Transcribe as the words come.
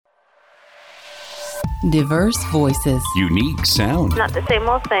Diverse voices. Unique sound. Not the same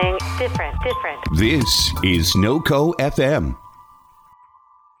old thing. Different. This is NoCo FM.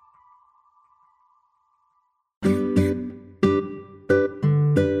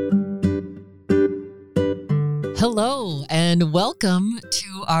 Hello and welcome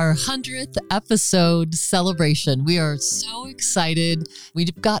to our 100th episode celebration. We are so excited.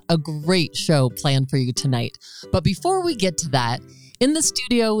 We've got a great show planned for you tonight. But before we get to that, in the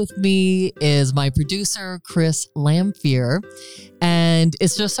studio with me is my producer, Chris Lamphere. And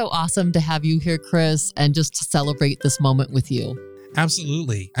it's just so awesome to have you here, Chris, and just to celebrate this moment with you.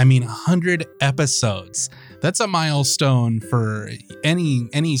 Absolutely. I mean, 100 episodes. That's a milestone for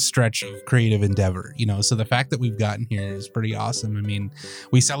any stretch of creative endeavor, you know, so the fact that we've gotten here is pretty awesome. I mean,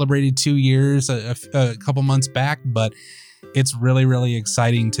 we celebrated 2 years a couple months back, but it's really, really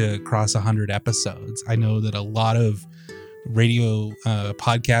exciting to cross 100 episodes. I know that a lot of radio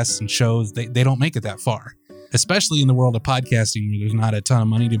podcasts and shows, they don't make it that far. Especially in the world of podcasting, where there's not a ton of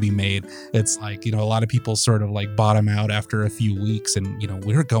money to be made. It's like, you know, a lot of people sort of like bottom out after a few weeks. And, you know,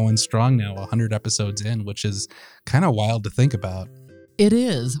 we're going strong now, 100 episodes in, which is kind of wild to think about. It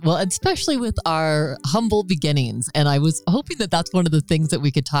is. Well, especially with our humble beginnings. And I was hoping that that's one of the things that we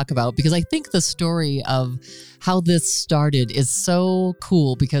could talk about, because I think the story of how this started is so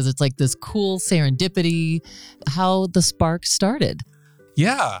cool, because it's like this cool serendipity, how the spark started.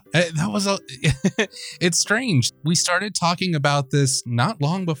 Yeah, that was it's strange. We started talking about this not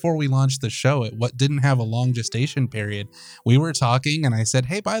long before we launched the show. It didn't have a long gestation period. We were talking and I said,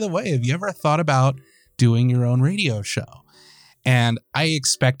 hey, by the way, have you ever thought about doing your own radio show? And I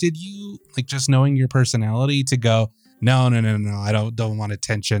expected you, like, just knowing your personality, to go, no, I don't want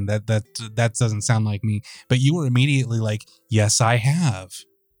attention. That doesn't sound like me. But you were immediately like, yes, I have.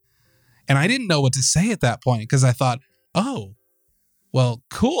 And I didn't know what to say at that point, because I thought, oh, well,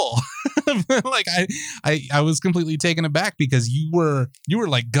 cool. Like I was completely taken aback, because you were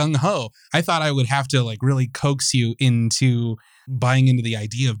like gung ho. I thought I would have to like really coax you into buying into the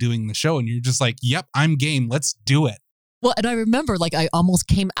idea of doing the show. And you're just like, yep, I'm game. Let's do it. Well, and I remember, like, I almost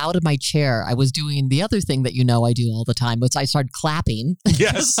came out of my chair. I was doing the other thing that, you know, I do all the time, which I started clapping.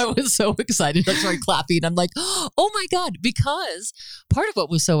 Yes. I was so excited. I started clapping. I'm like, oh my God, because part of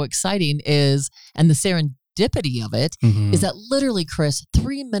what was so exciting is, and the serendipity of it, is that literally, Chris,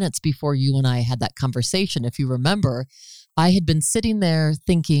 3 minutes before you and I had that conversation, if you remember, I had been sitting there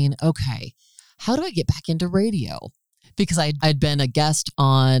thinking, okay, how do I get back into radio? Because I'd been a guest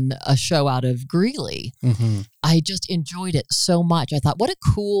on a show out of Greeley. I just enjoyed it so much. I thought, what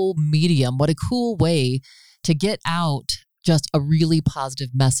a cool medium, what a cool way to get out just a really positive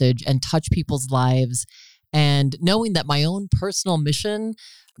message and touch people's lives. And knowing that my own personal mission,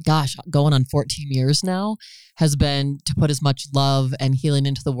 gosh, going on 14 years now, has been to put as much love and healing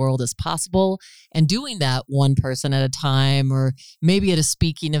into the world as possible. And doing that one person at a time, or maybe at a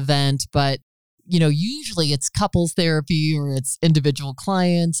speaking event, but you know, usually it's couples therapy or it's individual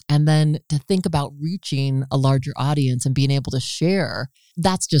clients. And then to think about reaching a larger audience and being able to share,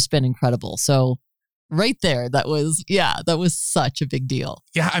 that's just been incredible. So right there, that was such a big deal.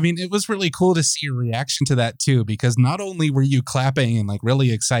 Yeah, I mean, it was really cool to see your reaction to that too, because not only were you clapping and like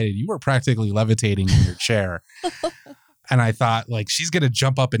really excited, you were practically levitating in your chair. And I thought, like, she's going to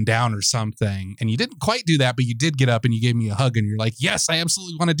jump up and down or something. And you didn't quite do that, but you did get up and you gave me a hug and you're like, yes, I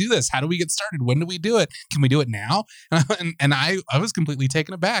absolutely want to do this. How do we get started? When do we do it? Can we do it now? And I was completely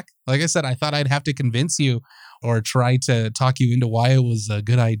taken aback. Like I said, I thought I'd have to convince you or try to talk you into why it was a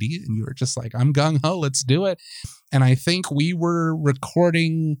good idea. And you were just like, I'm gung ho, let's do it. And I think we were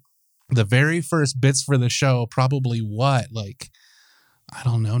recording the very first bits for the show, probably I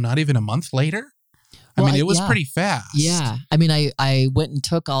don't know, not even a month later. I mean, it was pretty fast. Yeah. I mean, I went and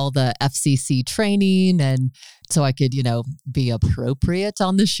took all the FCC training, and so I could, you know, be appropriate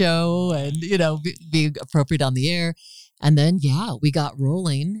on the show and, you know, be appropriate on the air. And then, we got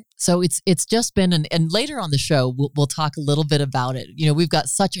rolling. So it's just been, and later on the show, we'll talk a little bit about it. You know, we've got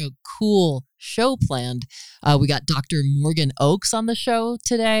such a cool show planned. We got Dr. Morgan Oakes on the show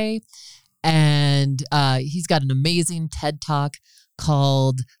today, and he's got an amazing TED Talk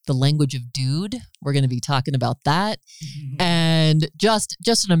called The Language of Dude. We're going to be talking about that. And just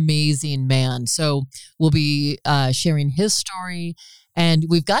an amazing man. So we'll be sharing his story. And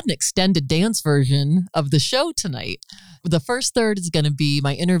we've got an extended dance version of the show tonight. The first third is going to be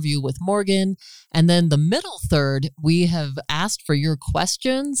my interview with Morgan. And then the middle third, we have asked for your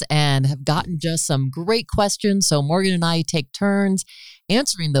questions and have gotten just some great questions. So Morgan and I take turns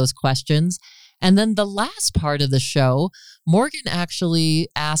answering those questions. And then the last part of the show, Morgan actually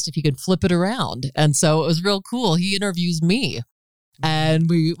asked if he could flip it around. And so it was real cool. He interviews me. And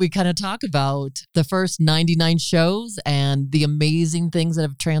we kind of talk about the first 99 shows and the amazing things that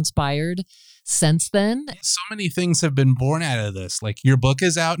have transpired since then. So many things have been born out of this. Like your book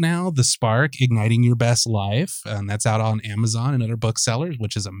is out now, The Spark, Igniting Your Best Life. And that's out on Amazon and other booksellers,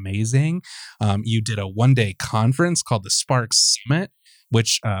 which is amazing. You did a one-day conference called the Spark Summit,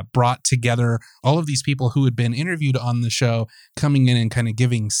 which brought together all of these people who had been interviewed on the show, coming in and kind of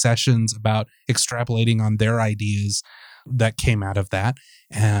giving sessions about extrapolating on their ideas that came out of that.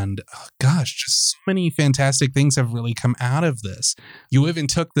 And gosh, just so many fantastic things have really come out of this. You even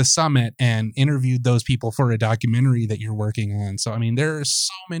took the summit and interviewed those people for a documentary that you're working on. So, I mean, there are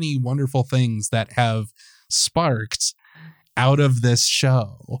so many wonderful things that have sparked out of this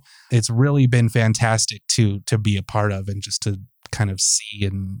show. It's really been fantastic to be a part of and just to kind of see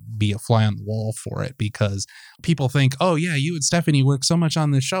and be a fly on the wall for it, because people think, oh yeah, you and Stephanie work so much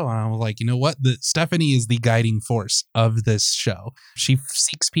on this show. And I was like, you know what? Stephanie is the guiding force of this show. She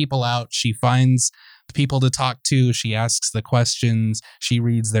seeks people out. She finds people to talk to. She asks the questions. She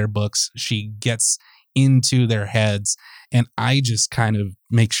reads their books. She gets into their heads. And I just kind of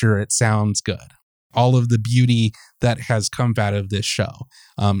make sure it sounds good. All of the beauty that has come out of this show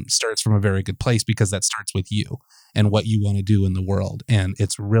starts from a very good place, because that starts with you and what you want to do in the world. And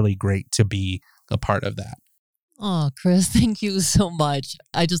it's really great to be a part of that. Oh, Chris, thank you so much.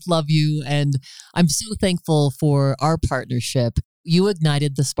 I just love you. And I'm so thankful for our partnership. You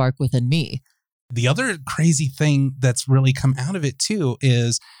ignited the spark within me. The other crazy thing that's really come out of it too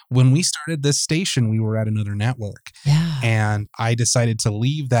is when we started this station, we were at another network. Yeah. And I decided to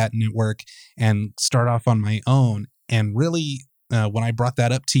leave that network and start off on my own. And really, when I brought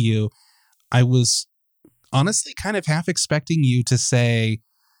that up to you, I was honestly kind of half expecting you to say,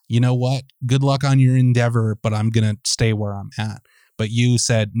 you know what, good luck on your endeavor, but I'm going to stay where I'm at. But you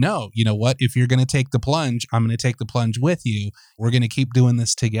said, no, you know what? If you're going to take the plunge, I'm going to take the plunge with you. We're going to keep doing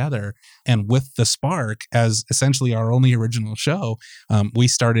this together. And with The Spark as essentially our only original show, we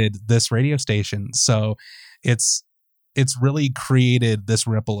started this radio station. So it's really created this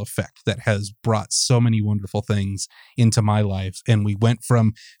ripple effect that has brought so many wonderful things into my life. And we went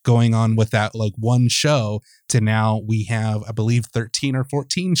from going on with that like one show to now we have, I believe, 13 or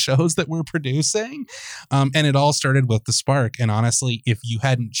 14 shows that we're producing. And it all started with The Spark. And honestly, if you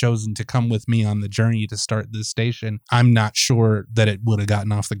hadn't chosen to come with me on the journey to start this station, I'm not sure that it would have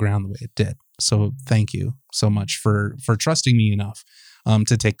gotten off the ground the way it did. So thank you so much for trusting me enough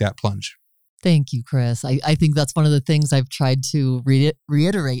to take that plunge. Thank you, Chris. I think that's one of the things I've tried to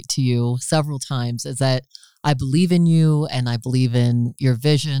reiterate to you several times is that I believe in you and I believe in your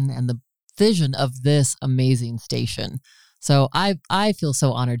vision and the vision of this amazing station. So I feel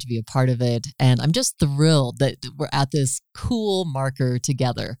so honored to be a part of it. And I'm just thrilled that we're at this cool marker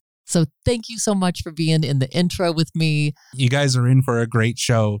together. So thank you so much for being in the intro with me. You guys are in for a great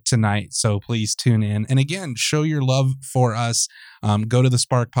show tonight, so please tune in. And again, show your love for us. Go to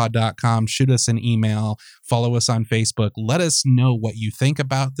thesparkpod.com, shoot us an email, follow us on Facebook. Let us know what you think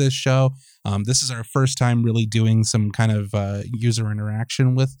about this show. This is our first time really doing some kind of user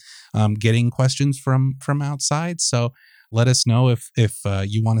interaction with getting questions from outside. So let us know if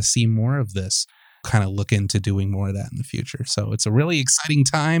you want to see more of this. Kind of look into doing more of that in the future. So it's a really exciting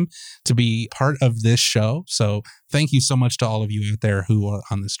time to be part of this show. So thank you so much to all of you out there who are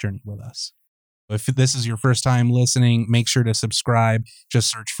on this journey with us. If this is your first time listening, make sure to subscribe. Just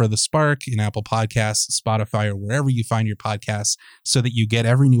search for The Spark in Apple Podcasts, Spotify, or wherever you find your podcasts so that you get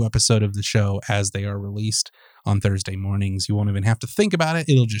every new episode of the show as they are released on Thursday mornings. You won't even have to think about it.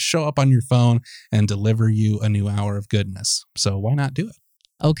 It'll just show up on your phone and deliver you a new hour of goodness. So why not do it?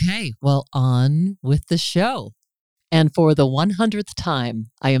 Okay, well, on with the show. And for the 100th time,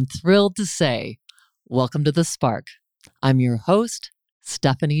 I am thrilled to say, welcome to The Spark. I'm your host,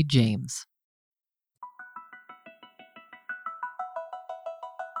 Stephanie James.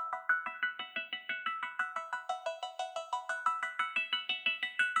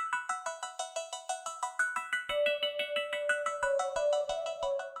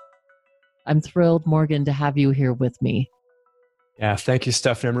 I'm thrilled, Morgan, to have you here with me. Yeah, thank you,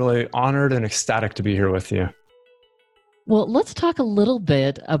 Stephanie. I'm really honored and ecstatic to be here with you. Well, let's talk a little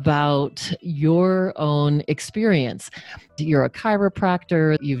bit about your own experience. You're a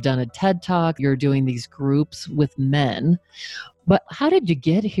chiropractor, you've done a TED Talk, you're doing these groups with men. But how did you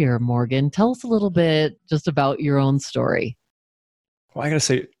get here, Morgan? Tell us a little bit just about your own story. Well, I got to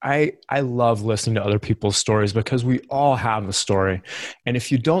say, I love listening to other people's stories because we all have a story. And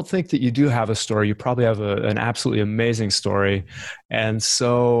if you don't think that you do have a story, you probably have an absolutely amazing story. And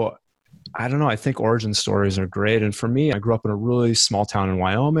so, I don't know, I think origin stories are great. And for me, I grew up in a really small town in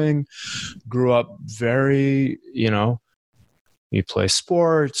Wyoming, grew up very, you play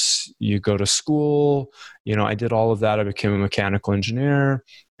sports, you go to school. I did all of that. I became a mechanical engineer,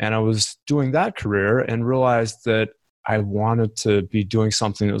 and I was doing that career and realized that I wanted to be doing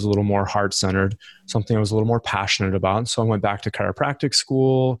something that was a little more heart-centered, something I was a little more passionate about. And so I went back to chiropractic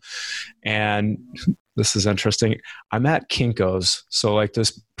school, and this is interesting. I'm at Kinko's. So like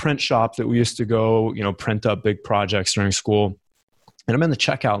this print shop that we used to go, print up big projects during school. And I'm in the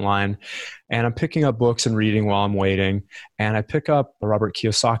checkout line, and I'm picking up books and reading while I'm waiting. And I pick up Robert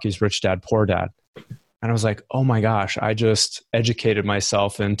Kiyosaki's Rich Dad, Poor Dad. And I was like, oh my gosh, I just educated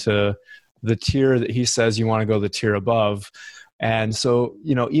myself into the tier that he says you want to go the tier above. And so,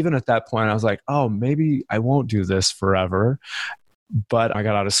 even at that point, I was like, oh, maybe I won't do this forever. But I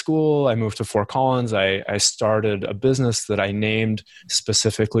got out of school. I moved to Fort Collins. I started a business that I named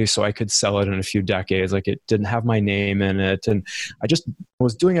specifically so I could sell it in a few decades. Like, it didn't have my name in it. And I just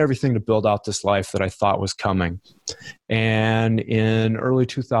was doing everything to build out this life that I thought was coming. And in early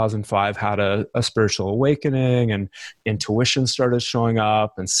 2005, had a spiritual awakening, and intuition started showing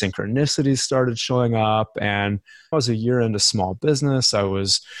up, and synchronicities started showing up. And I was a year into small business. I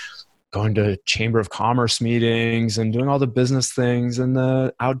was going to Chamber of Commerce meetings and doing all the business things and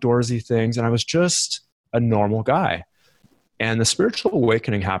the outdoorsy things. And I was just a normal guy. And the spiritual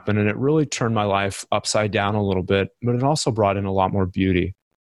awakening happened, and it really turned my life upside down a little bit, but it also brought in a lot more beauty.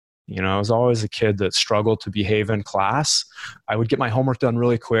 I was always a kid that struggled to behave in class. I would get my homework done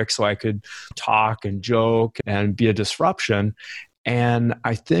really quick so I could talk and joke and be a disruption. And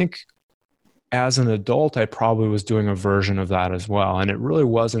I think as an adult, I probably was doing a version of that as well. And it really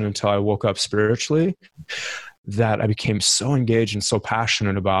wasn't until I woke up spiritually that I became so engaged and so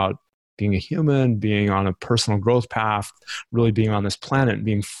passionate about being a human, being on a personal growth path, really being on this planet, and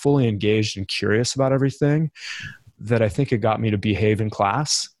being fully engaged and curious about everything, that I think it got me to behave in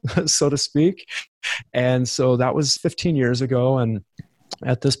class, so to speak. And so that was 15 years ago. And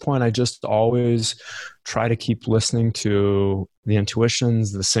at this point, I just always try to keep listening to the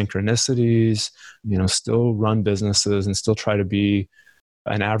intuitions, the synchronicities, still run businesses and still try to be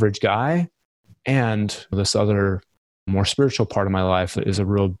an average guy. And this other more spiritual part of my life is a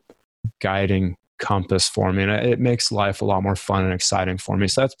real guiding compass for me. And it makes life a lot more fun and exciting for me.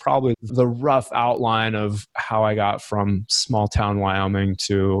 So that's probably the rough outline of how I got from small town Wyoming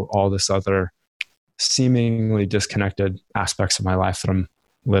to all this other seemingly disconnected aspects of my life that I'm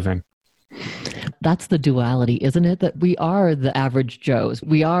living. That's the duality, isn't it? That we are the average Joes.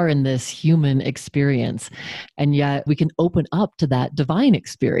 We are in this human experience, and yet we can open up to that divine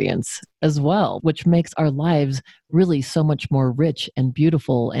experience as well, which makes our lives really so much more rich and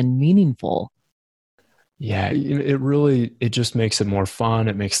beautiful and meaningful. Yeah, it just makes it more fun.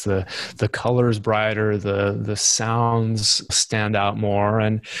 It makes the colors brighter, the sounds stand out more.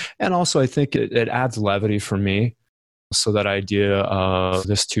 And also I think it adds levity for me. So that idea of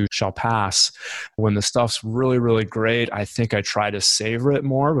this too shall pass. When the stuff's really, really great, I think I try to savor it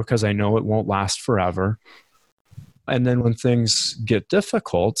more because I know it won't last forever. And then when things get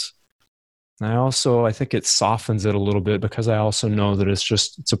difficult, I think it softens it a little bit because I also know that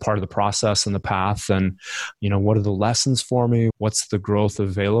it's a part of the process and the path. And, what are the lessons for me? What's the growth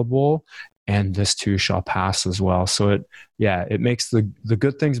available? And this too shall pass as well. So it makes the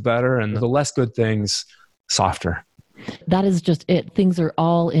good things better and the less good things softer. That is just it. Things are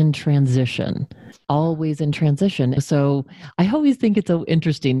all in transition, always in transition. So I always think it's so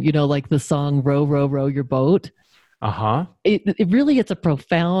interesting, like the song, Row, Row, Row Your Boat. Uh-huh. It's a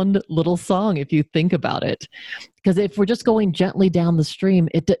profound little song if you think about it. Because if we're just going gently down the stream,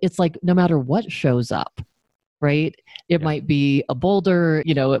 it's like no matter what shows up, right? It might be a boulder,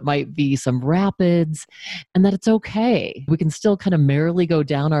 it might be some rapids, and that it's okay. We can still kind of merrily go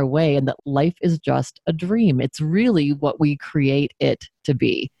down our way, and that life is just a dream. It's really what we create it to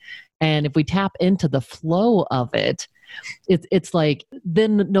be. And if we tap into the flow of it, it's like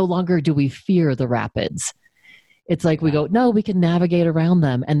then no longer do we fear the rapids. It's like we go, no, we can navigate around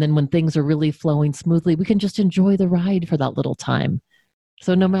them. And then when things are really flowing smoothly, we can just enjoy the ride for that little time.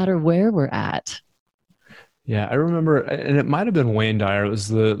 So no matter where we're at. Yeah, I remember, and it might have been Wayne Dyer. It was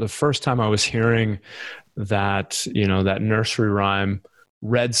the first time I was hearing that, that nursery rhyme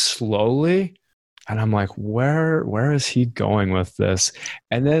read slowly. And I'm like, where is he going with this?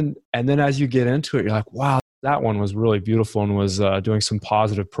 And then as you get into it, you're like, wow, that one was really beautiful and was doing some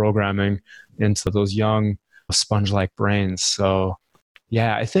positive programming into those young sponge-like brains. So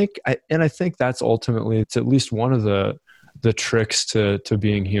yeah, I think that's ultimately, it's at least one of the tricks to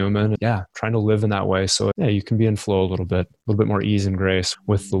being human. Yeah, trying to live in that way. So yeah, you can be in flow a little bit more ease and grace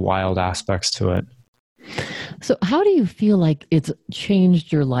with the wild aspects to it. So how do you feel like it's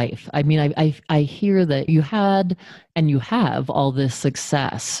changed your life? I mean, I hear that you had and you have all this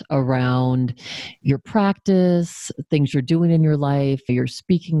success around your practice, things you're doing in your life, your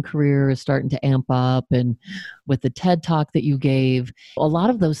speaking career is starting to amp up, and with the TED Talk that you gave, a lot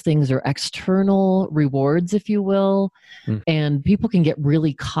of those things are external rewards, if you will, and people can get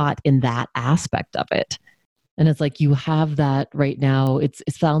really caught in that aspect of it. And it's like you have that right now. It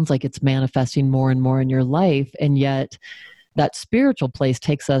sounds like it's manifesting more and more in your life. And yet that spiritual place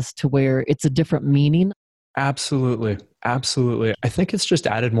takes us to where it's a different meaning. Absolutely. Absolutely. I think it's just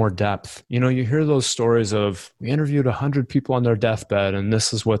added more depth. You know, you hear those stories of we interviewed 100 people on their deathbed and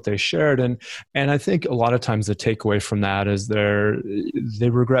this is what they shared. And I think a lot of times the takeaway from that is they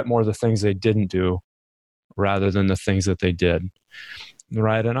regret more the things they didn't do rather than the things that they did.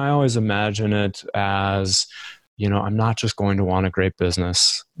 Right. And I always imagine it as, you know, I'm not just going to want a great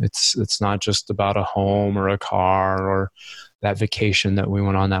business. It's not just about a home or a car or that vacation that we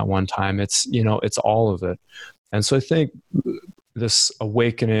went on that one time. It's, you know, it's all of it. And so I think this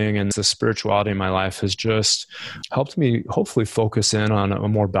awakening and the spirituality in my life has just helped me hopefully focus in on a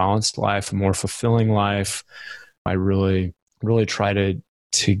more balanced life, a more fulfilling life. I really, really try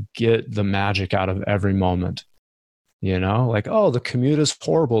to get the magic out of every moment. You know, like, oh, the commute is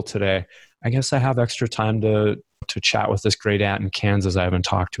horrible today. I guess I have extra time to chat with this great aunt in Kansas I haven't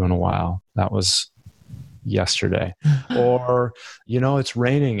talked to in a while. That was yesterday. Or, you know, it's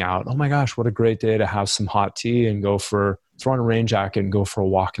raining out. Oh my gosh, what a great day to have some hot tea and throw on a rain jacket and go for a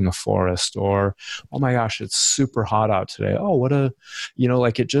walk in the forest. Or, oh my gosh, it's super hot out today. Oh,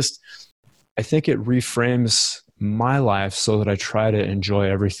 like I think it reframes my life so that I try to enjoy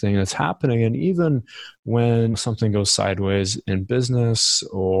everything that's happening. And even when something goes sideways in business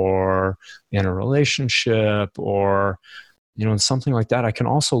or in a relationship or, you know, in something like that, I can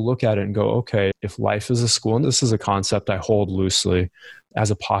also look at it and go, okay, if life is a school, and this is a concept I hold loosely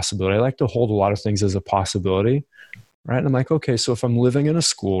as a possibility. I like to hold a lot of things as a possibility, right? And I'm like, okay, so if I'm living in a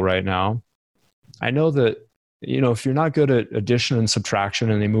school right now, I know that, you know, if you're not good at addition and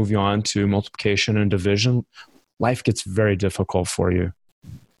subtraction and they move you on to multiplication and division, life gets very difficult for you,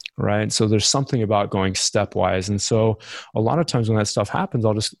 right? So there's something about going stepwise. And so a lot of times when that stuff happens,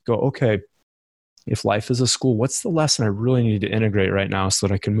 I'll just go, okay, if life is a school, what's the lesson I really need to integrate right now so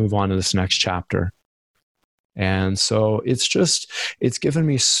that I can move on to this next chapter? And so it's given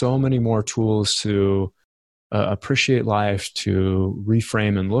me so many more tools to appreciate life, to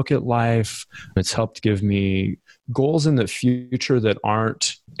reframe and look at life. It's helped give me goals in the future that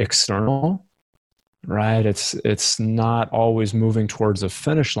aren't external, right? It's not always moving towards a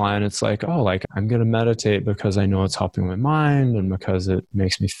finish line. It's like, oh, like I'm going to meditate because I know it's helping my mind and because it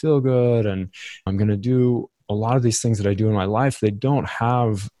makes me feel good. And I'm going to do a lot of these things that I do in my life. They don't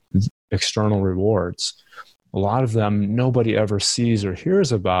have external rewards. A lot of them nobody ever sees or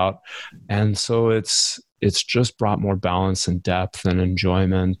hears about. And so it's just brought more balance and depth and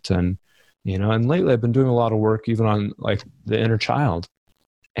enjoyment. And, you know, and lately I've been doing a lot of work even on like the inner child.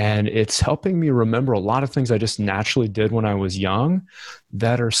 And it's helping me remember a lot of things I just naturally did when I was young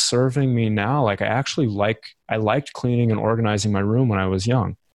that are serving me now. Like I liked cleaning and organizing my room when I was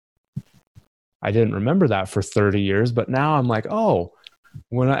young. I didn't remember that for 30 years, but now I'm like, oh,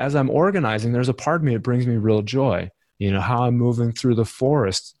 as I'm organizing, there's a part of me that brings me real joy. You know, how I'm moving through the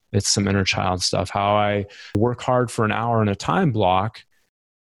forest, it's some inner child stuff. How I work hard for an hour in a time block,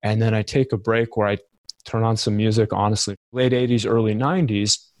 and then I take a break where I turn on some music, honestly, late 80s, early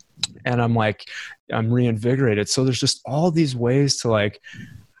 90s, and I'm reinvigorated. So there's just all these ways to like,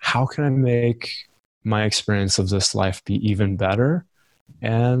 how can I make my experience of this life be even better?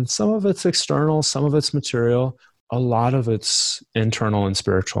 And some of it's external, some of it's material, a lot of it's internal and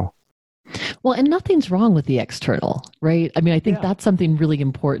spiritual. Well, and nothing's wrong with the external, right? I mean, I think that's something really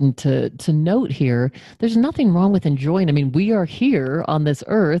important to note here. There's nothing wrong with enjoying. I mean, we are here on this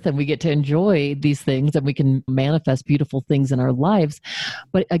earth and we get to enjoy these things and we can manifest beautiful things in our lives.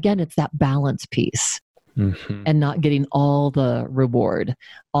 But again, it's that balance piece. Mm-hmm. And not getting all the reward,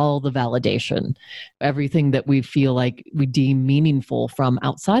 all the validation, everything that we feel like we deem meaningful from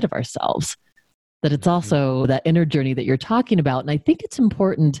outside of ourselves. That it's also that inner journey that you're talking about. And I think it's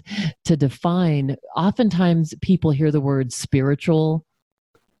important to define. Oftentimes people hear the word spiritual,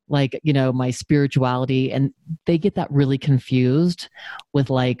 like, you know, my spirituality, and they get that really confused with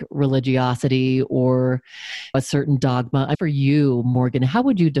like religiosity or a certain dogma. For you, Morgan, how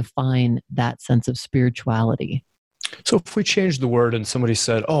would you define that sense of spirituality? So if we change the word and somebody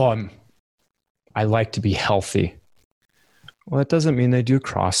said, oh, I like to be healthy. Well, that doesn't mean they do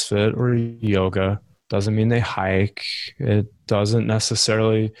CrossFit or yoga. Doesn't mean they hike. It doesn't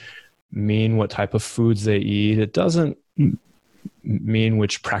necessarily mean what type of foods they eat. It doesn't mean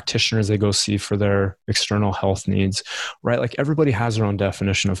which practitioners they go see for their external health needs, right? Like everybody has their own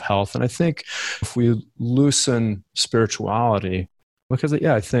definition of health. And I think if we loosen spirituality, because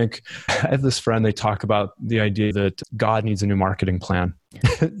yeah, I think I have this friend, they talk about the idea that God needs a new marketing plan,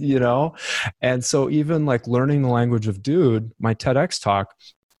 you know? And so even like learning the language of dude, my TEDx talk,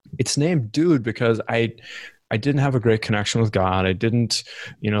 it's named Dude because I didn't have a great connection with God. I didn't,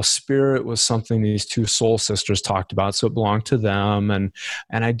 spirit was something these two soul sisters talked about, so it belonged to them. And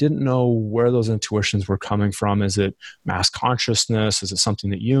I didn't know where those intuitions were coming from. Is it mass consciousness? Is it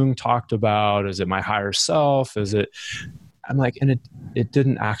something that Jung talked about? Is it my higher self? I'm like, and it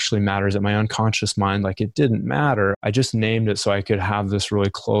didn't actually matter. Is it my unconscious mind? Like it didn't matter. I just named it so I could have this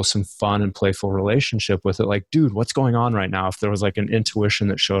really close and fun and playful relationship with it. Like, dude, what's going on right now? If there was like an intuition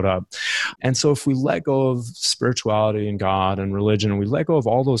that showed up. And so if we let go of spirituality and God and religion, and we let go of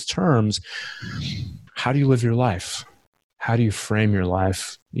all those terms, how do you live your life? How do you frame your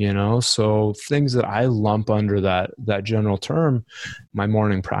life? So things that I lump under that general term, my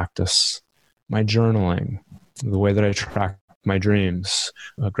morning practice, my journaling, the way that I track my dreams,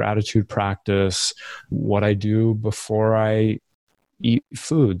 a gratitude practice, what I do before I eat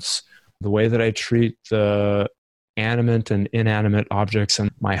foods, the way that I treat the animate and inanimate objects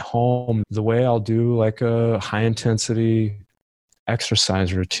in my home, the way I'll do like a high intensity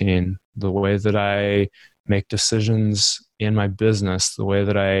exercise routine, the way that I make decisions in my business, the way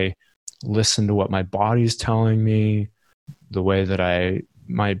that I listen to what my body's telling me, the way that I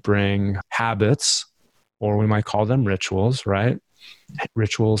might bring habits, or we might call them rituals, right?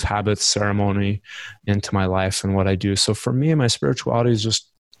 Rituals, habits, ceremony into my life and what I do. So for me, my spirituality is just,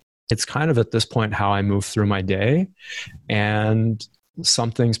 it's kind of at this point how I move through my day. And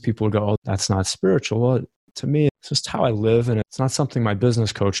some things people would go, oh, that's not spiritual. Well, to me, it's just how I live. And it's not something my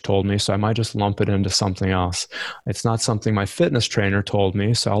business coach told me, so I might just lump it into something else. It's not something my fitness trainer told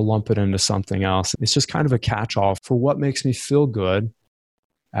me, so I'll lump it into something else. It's just kind of a catch-all for what makes me feel good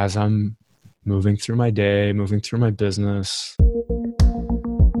as I'm moving through my day, moving through my business.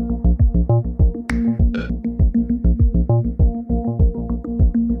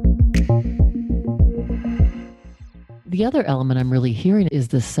 The other element I'm really hearing is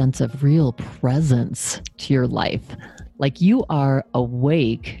the sense of real presence to your life. Like you are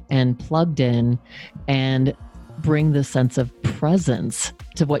awake and plugged in and bring this sense of presence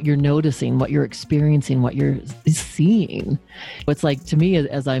to what you're noticing, what you're experiencing, what you're seeing. It's like, to me,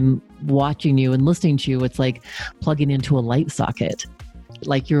 as I'm watching you and listening to you, it's like plugging into a light socket.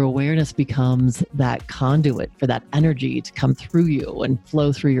 Like your awareness becomes that conduit for that energy to come through you and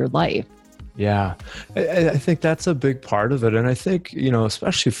flow through your life. Yeah, I think that's a big part of it. And I think,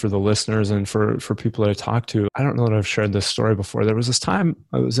 especially for the listeners and for people that I talk to, I don't know that I've shared this story before. There was this time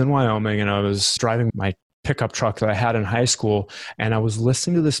I was in Wyoming and I was driving my pickup truck that I had in high school, and I was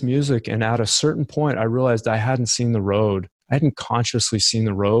listening to this music, and at a certain point I realized I hadn't seen the road. I hadn't consciously seen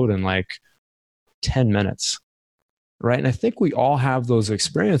the road in like 10 minutes, right? And I think we all have those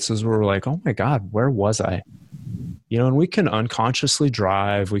experiences where we're like, oh my God, where was I? And we can unconsciously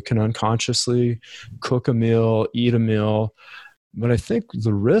drive, we can unconsciously cook a meal, eat a meal, but I think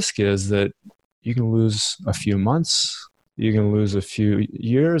the risk is that you can lose a few months, you can lose a few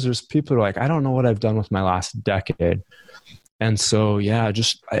years. There's people who are like, I don't know what I've done with my last decade. And so, yeah,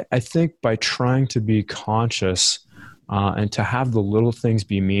 I think by trying to be conscious and to have the little things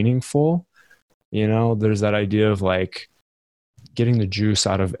be meaningful, there's that idea of like getting the juice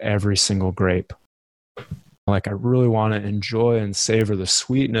out of every single grape. Like I really want to enjoy and savor the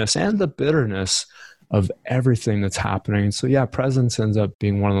sweetness and the bitterness of everything that's happening. So yeah, presence ends up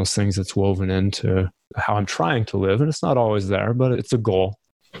being one of those things that's woven into how I'm trying to live. And it's not always there, but it's a goal.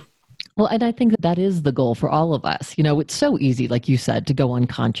 Well, and I think that is the goal for all of us. It's so easy, like you said, to go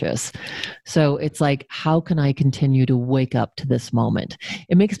unconscious. So it's like, how can I continue to wake up to this moment?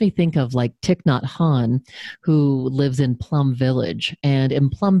 It makes me think of like Thich Nhat Hanh, who lives in Plum Village. And in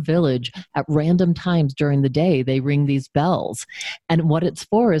Plum Village, at random times during the day, they ring these bells. And what it's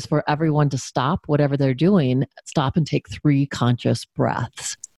for is for everyone to stop whatever they're doing, stop and take 3 conscious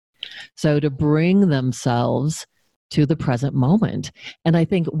breaths. So to bring themselves to the present moment. And I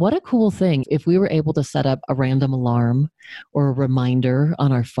think what a cool thing if we were able to set up a random alarm or a reminder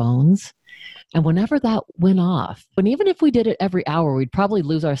on our phones. And whenever that went off, and even if we did it every hour, we'd probably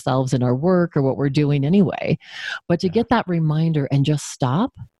lose ourselves in our work or what we're doing anyway. But to get that reminder and just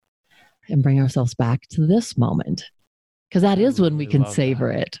stop and bring ourselves back to this moment. Because that is when we really can love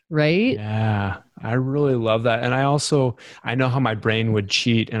savor that. it, right? Yeah, I really love that. And I know how my brain would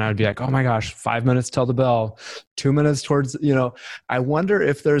cheat and I'd be like, oh my gosh, 5 minutes till the bell, 2 minutes towards, I wonder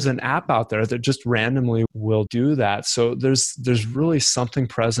if there's an app out there that just randomly will do that. So there's really something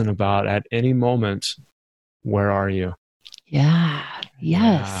present about at any moment, where are you? Yeah.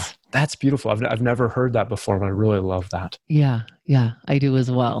 Yeah, Yes. that's beautiful. I've never heard that before, but I really love that. Yeah. Yeah. I do as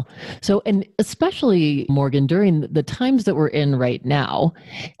well. So, and especially, Morgan, during the times that we're in right now,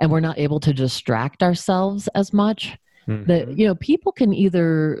 and we're not able to distract ourselves as much. That, Mhm. people can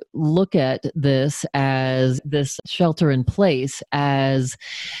either look at this shelter in place as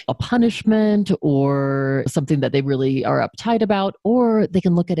a punishment or something that they really are uptight about, or they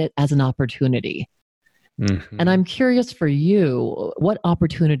can look at it as an opportunity. And Mhm. I'm curious for you, what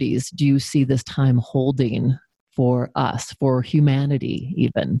opportunities do you see this time holding for us, for humanity,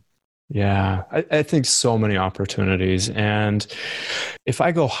 even? Yeah, I think so many opportunities. And if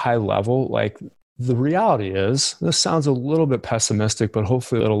I go high level, like the reality is, this sounds a little bit pessimistic, but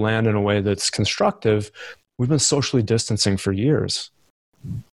hopefully it'll land in a way that's constructive. We've been socially distancing for years,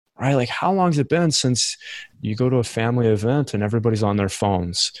 right? Like, how long has it been since you go to a family event and everybody's on their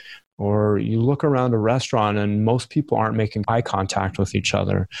phones? Or you look around a restaurant and most people aren't making eye contact with each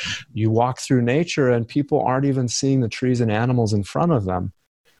other. You walk through nature and people aren't even seeing the trees and animals in front of them,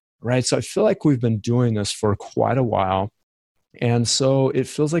 right? So I feel like we've been doing this for quite a while. And so it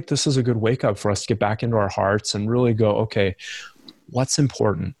feels like this is a good wake up for us to get back into our hearts and really go, okay, what's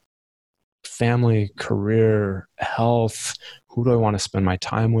important? Family, career, health. Who do I want to spend my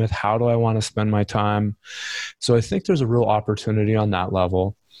time with? How do I want to spend my time? So I think there's a real opportunity on that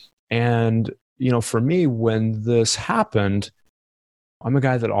level. And, for me, when this happened, I'm a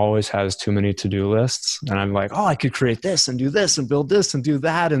guy that always has too many to-do lists. And I'm like, oh, I could create this and do this and build this and do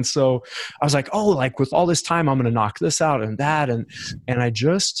that. And so I was like, oh, like with all this time, I'm going to knock this out and that. And I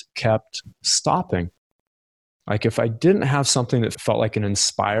just kept stopping. Like if I didn't have something that felt like an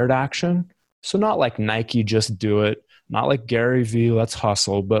inspired action, so not like Nike, just do it, not like Gary V, let's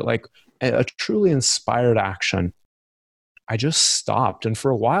hustle, but like a truly inspired action, I just stopped. And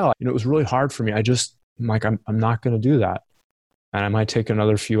for a while, it was really hard for me. I'm like, I'm not going to do that. And I might take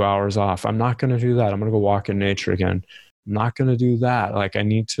another few hours off. I'm not going to do that. I'm going to go walk in nature again. I'm not going to do that. Like I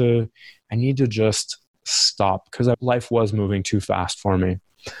need to just stop because life was moving too fast for me.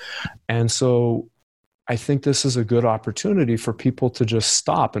 And so I think this is a good opportunity for people to just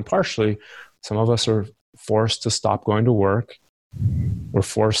stop. And partially, some of us are forced to stop going to work. We're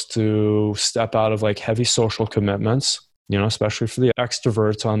forced to step out of like heavy social commitments, especially for the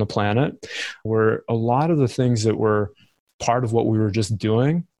extroverts on the planet, where a lot of the things that were part of what we were just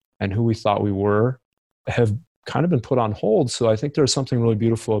doing and who we thought we were have kind of been put on hold. So I think there's something really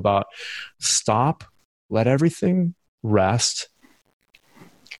beautiful about stop, let everything rest.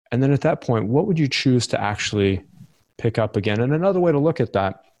 And then at that point, what would you choose to actually pick up again? And another way to look at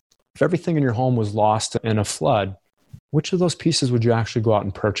that, if everything in your home was lost in a flood, which of those pieces would you actually go out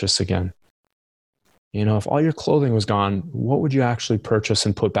and purchase again? If all your clothing was gone, what would you actually purchase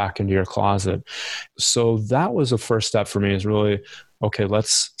and put back into your closet? So that was a first step for me, is really, okay,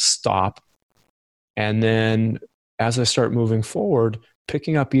 let's stop. And then as I start moving forward,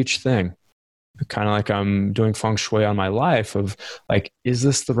 picking up each thing, kind of like I'm doing feng shui on my life of like, is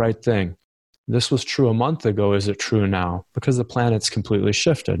this the right thing? This was true a month ago. Is it true now? Because the planet's completely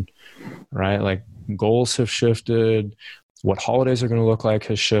shifted, right? Like goals have shifted. What holidays are going to look like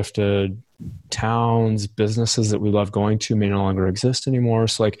has shifted. Towns, businesses that we love going to may no longer exist anymore.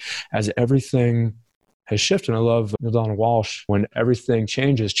 So like as everything has shifted, I love Donald Walsh, when everything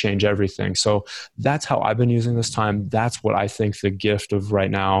changes, change everything. So that's how I've been using this time. That's what I think the gift of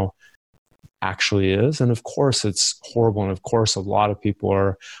right now actually is. And of course it's horrible. And of course a lot of people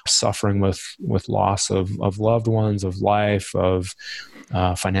are suffering with loss of loved ones, of life, of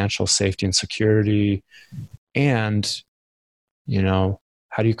financial safety and security. And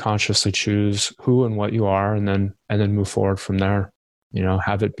how do you consciously choose who and what you are, and then move forward from there?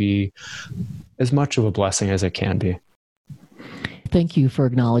 Have it be as much of a blessing as it can be. Thank you for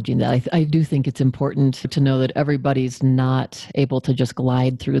acknowledging that. I do think it's important to know that everybody's not able to just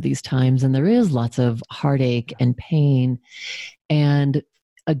glide through these times, and there is lots of heartache and pain. And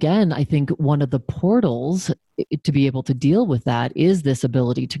again, I think one of the portals to be able to deal with that is this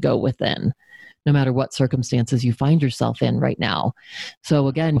ability to go within, no matter what circumstances you find yourself in right now. So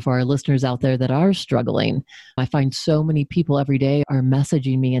again, for our listeners out there that are struggling, I find so many people every day are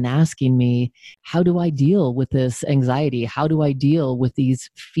messaging me and asking me, how do I deal with this anxiety? How do I deal with these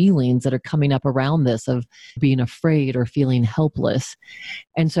feelings that are coming up around this of being afraid or feeling helpless?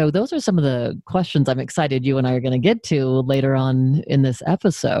 And so those are some of the questions I'm excited you and I are going to get to later on in this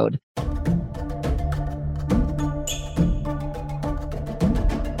episode.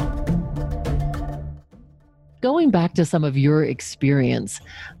 Going back to some of your experience,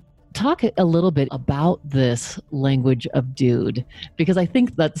 talk a little bit about this language of dude, because I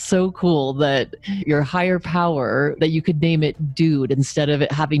think that's so cool that your higher power, that you could name it dude instead of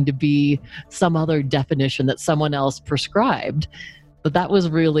it having to be some other definition that someone else prescribed. But that was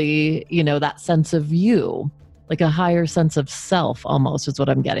really, that sense of you, like a higher sense of self almost is what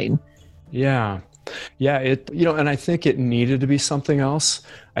I'm getting. Yeah. Yeah, and I think it needed to be something else.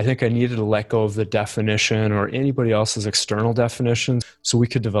 I think I needed to let go of the definition or anybody else's external definition so we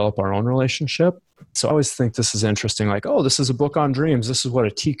could develop our own relationship. So I always think this is interesting, like, oh, this is a book on dreams. This is what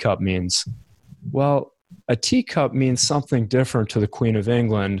a teacup means. Well, a teacup means something different to the Queen of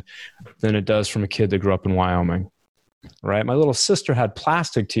England than it does from a kid that grew up in Wyoming, right? My little sister had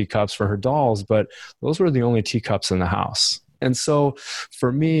plastic teacups for her dolls, but those were the only teacups in the house. And so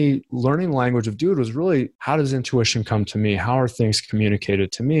for me, learning the language of dude was really, how does intuition come to me? How are things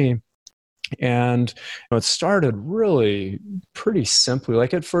communicated to me? And it started really pretty simply.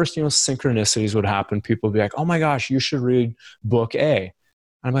 Like at first, synchronicities would happen. People would be like, oh my gosh, you should read book A. And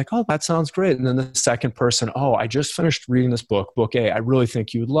I'm like, oh, that sounds great. And then the second person, oh, I just finished reading this book A. I really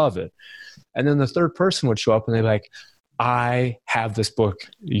think you would love it. And then the third person would show up and they'd be like, I have this book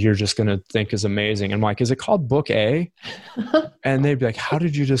you're just going to think is amazing. And I'm like, is it called book A? And they'd be like, how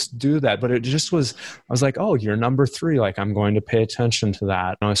did you just do that? But it just was, I was like, oh, you're number 3. Like, I'm going to pay attention to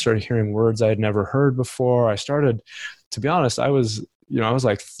that. And I started hearing words I had never heard before. I started, to be honest, I was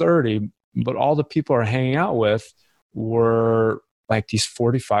like 30, but all the people I were hanging out with were like these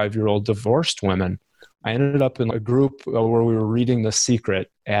 45-year-old divorced women. I ended up in a group where we were reading The Secret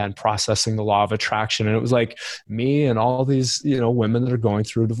and processing the law of attraction. And it was like me and all these, women that are going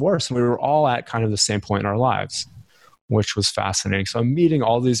through divorce. And we were all at kind of the same point in our lives, which was fascinating. So I'm meeting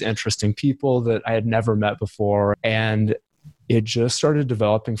all these interesting people that I had never met before. And it just started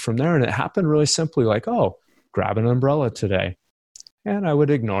developing from there. And it happened really simply, like, oh, grab an umbrella today. And I would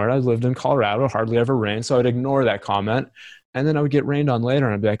ignore it. I lived in Colorado, hardly ever rained. So I would ignore that comment. And then I would get rained on later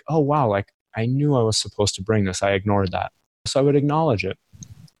and I'd be like, oh, wow, like, I knew I was supposed to bring this. I ignored that. So I would acknowledge it.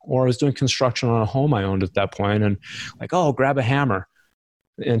 Or I was doing construction on a home I owned at that point and like, oh, grab a hammer.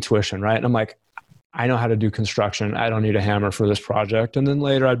 Intuition, right? And I'm like, I know how to do construction. I don't need a hammer for this project. And then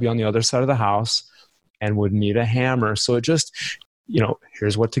later I'd be on the other side of the house and would need a hammer. So it just,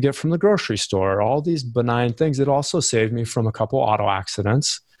 here's what to get from the grocery store. All these benign things. It also saved me from a couple auto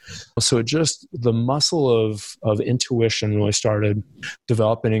accidents. So it just, the muscle of intuition really started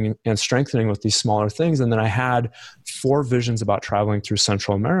developing and strengthening with these smaller things. And then I had 4 visions about traveling through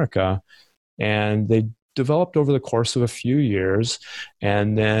Central America, and they developed over the course of a few years.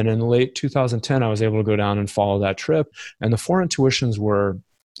 And then in late 2010, I was able to go down and follow that trip. And the 4 intuitions were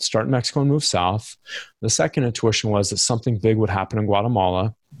start in Mexico and move south. The second intuition was that something big would happen in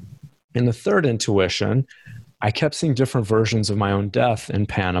Guatemala. And the third intuition, I kept seeing different versions of my own death in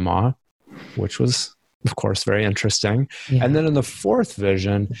Panama, which was, of course, very interesting. Yeah. And then in the 4th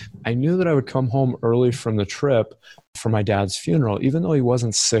vision, I knew that I would come home early from the trip for my dad's funeral, even though he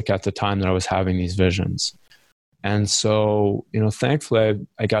wasn't sick at the time that I was having these visions. And so, thankfully,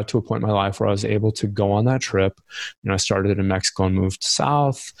 I got to a point in my life where I was able to go on that trip. I started in Mexico and moved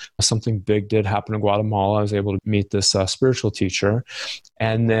south. Something big did happen in Guatemala. I was able to meet this spiritual teacher.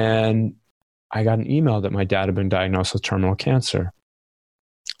 And then I got an email that my dad had been diagnosed with terminal cancer.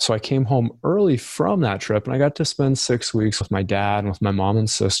 So I came home early from that trip and I got to spend 6 weeks with my dad and with my mom and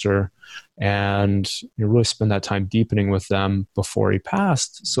sister and really spend that time deepening with them before he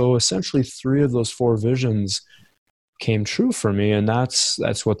passed. So essentially 3 of those 4 visions came true for me. And that's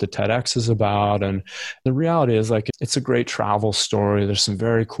what the TEDx is about. And the reality is, like, it's a great travel story. There's some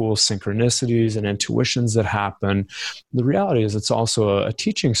very cool synchronicities and intuitions that happen. The reality is it's also a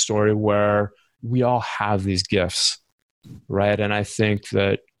teaching story where we all have these gifts, right? And I think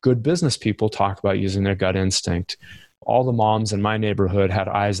that good business people talk about using their gut instinct. All the moms in my neighborhood had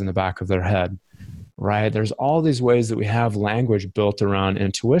eyes in the back of their head, right? There's all these ways that we have language built around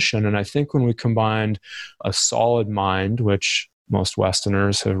intuition. And I think when we combined a solid mind, which most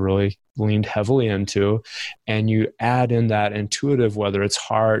Westerners have really leaned heavily into, and you add in that intuitive, whether it's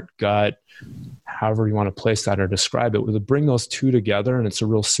heart, gut, however you want to place that or describe it, we bring those two together, and it's a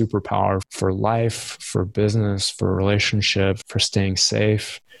real superpower for life, for business, for relationship, for staying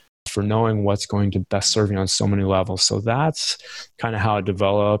safe, for knowing what's going to best serve you on so many levels. So that's kind of how it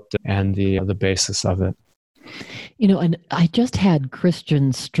developed and the basis of it. And I just had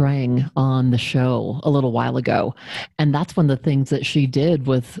Christian Strang on the show a little while ago. And that's one of the things that she did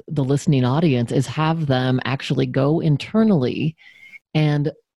with the listening audience is have them actually go internally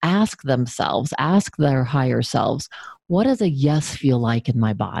and ask themselves, ask their higher selves, what does a yes feel like in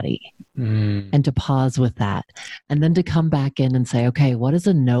my body? And to pause with that. And then to come back in and say, okay, what does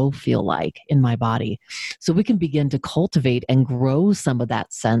a no feel like in my body? So we can begin to cultivate and grow some of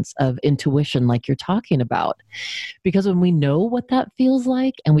that sense of intuition like you're talking about. Because when we know what that feels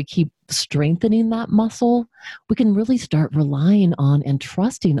like and we keep strengthening that muscle, we can really start relying on and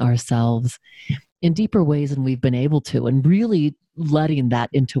trusting ourselves in deeper ways than we've been able to, and really letting that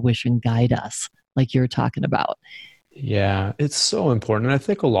intuition guide us like you're talking about. Yeah, it's so important. And I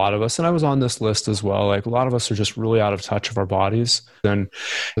think a lot of us, and I was on this list as well, like a lot of us are just really out of touch of our bodies. And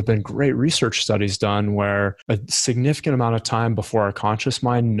there've been great research studies done where a significant amount of time before our conscious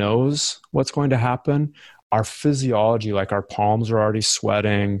mind knows what's going to happen, our physiology, like our palms are already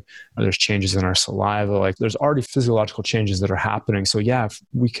sweating, there's changes in our saliva, like there's already physiological changes that are happening. So yeah, if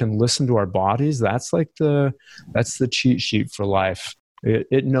we can listen to our bodies, that's the cheat sheet for life.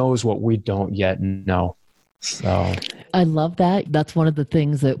 It knows what we don't yet know. So I love that. That's one of the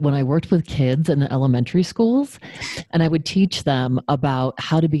things that when I worked with kids in the elementary schools, and I would teach them about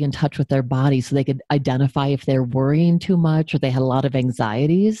how to be in touch with their body so they could identify if they're worrying too much or they had a lot of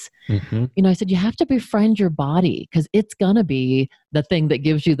anxieties. I said, you have to befriend your body because it's going to be the thing that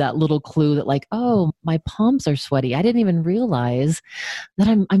gives you that little clue that like, oh, my palms are sweaty. I didn't even realize that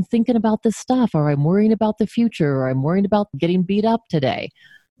I'm thinking about this stuff, or I'm worrying about the future, or I'm worrying about getting beat up today.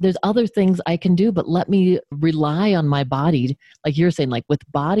 There's other things I can do, but let me rely on my body. Like you're saying, like with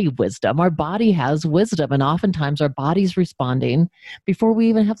body wisdom, our body has wisdom, and oftentimes our body's responding before we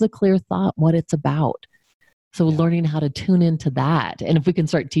even have the clear thought what it's about. So learning how to tune into that. And if we can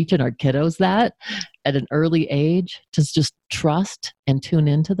start teaching our kiddos that at an early age, to just trust and tune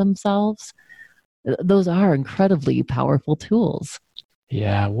into themselves, those are incredibly powerful tools.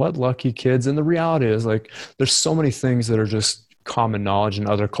 Yeah, what lucky kids. And the reality is like, there's so many things that are just common knowledge in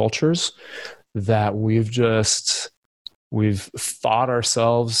other cultures that we've thought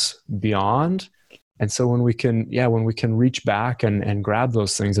ourselves beyond. And so when we can reach back and grab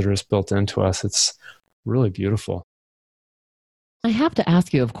those things that are just built into us, it's really beautiful. I have to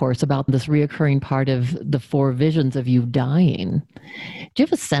ask you, of course, about this reoccurring part of the 4 visions of you dying. Do you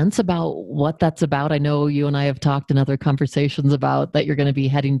have a sense about what that's about? I know you and I have talked in other conversations about that you're going to be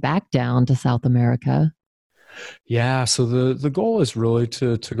heading back down to South America. Yeah, so the goal is really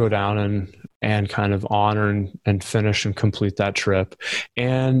to go down and kind of honor and finish and complete that trip.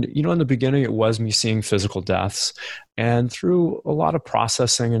 And, in the beginning, it was me seeing physical deaths. And through a lot of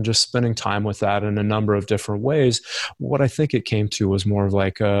processing and just spending time with that in a number of different ways, what I think it came to was more of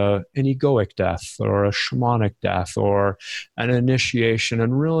like an egoic death or a shamanic death or an initiation.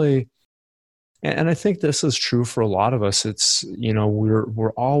 And really, and I think this is true for a lot of us. It's,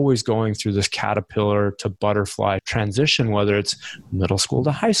 we're always going through this caterpillar to butterfly transition, whether it's middle school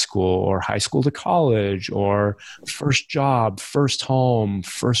to high school or high school to college or first job, first home,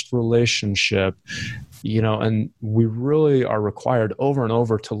 first relationship, and we really are required over and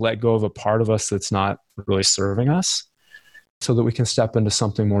over to let go of a part of us that's not really serving us so that we can step into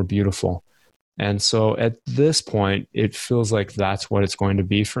something more beautiful. And so at this point, it feels like that's what it's going to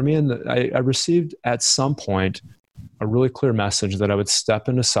be for me. And I received at some point a really clear message that I would step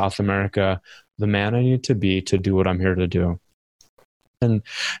into South America, the man I need to be to do what I'm here to do. And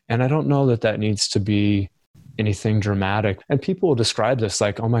I don't know that needs to be anything dramatic. And people will describe this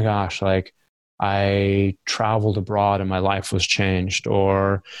like, oh my gosh, like I traveled abroad and my life was changed.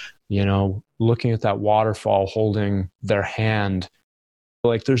 Or, looking at that waterfall, holding their hand.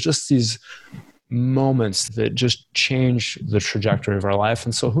 Like there's just these moments that just change the trajectory of our life.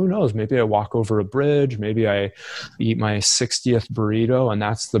 And so who knows, maybe I walk over a bridge, maybe I eat my 60th burrito and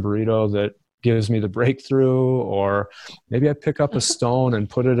that's the burrito that gives me the breakthrough, or maybe I pick up a stone and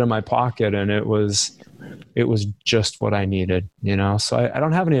put it in my pocket and it was just what I needed, So I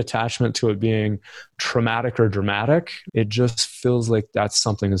don't have any attachment to it being traumatic or dramatic. It just feels like that's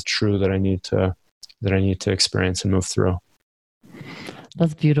something that's true that I need to experience and move through.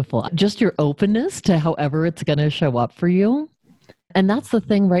 That's beautiful. Just your openness to however it's going to show up for you. And that's the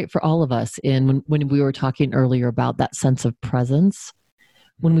thing, right, for all of us. When we were talking earlier about that sense of presence,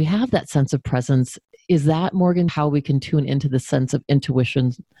 when we have that sense of presence, is that, Morgan, how we can tune into the sense of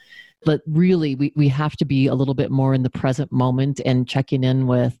intuition? But really, we have to be a little bit more in the present moment and checking in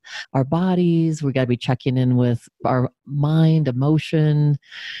with our bodies. We got to be checking in with our mind, emotion,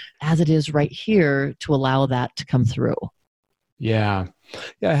 as it is right here, to allow that to come through. Yeah.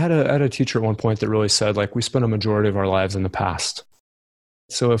 I had a teacher at one point that really said, like, we spend a majority of our lives in the past.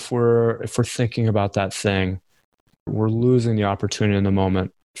 So if we're thinking about that thing, we're losing the opportunity in the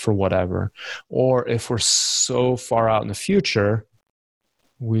moment for whatever. Or if we're so far out in the future,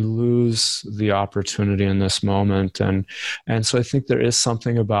 we lose the opportunity in this moment. And so I think there is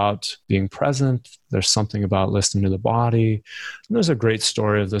something about being present. There's something about listening to the body. And there's a great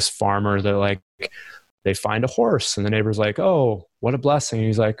story of this farmer that, like, they find a horse and the neighbor's like, oh, what a blessing. And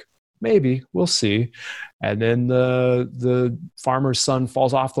he's like, maybe, we'll see. And then the farmer's son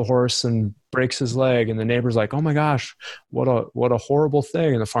falls off the horse and breaks his leg. And the neighbor's like, oh my gosh, what a horrible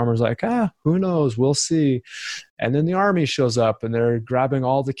thing. And the farmer's like, who knows? We'll see. And then the army shows up and they're grabbing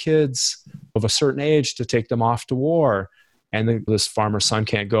all the kids of a certain age to take them off to war. And this farmer's son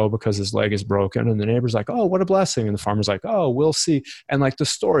can't go because his leg is broken. And the neighbor's like, oh, what a blessing. And the farmer's like, oh, we'll see. And like the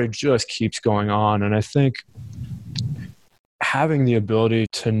story just keeps going on. And I think having the ability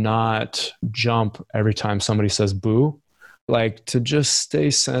to not jump every time somebody says boo, like to just stay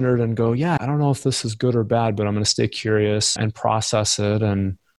centered and go, yeah, I don't know if this is good or bad, but I'm going to stay curious and process it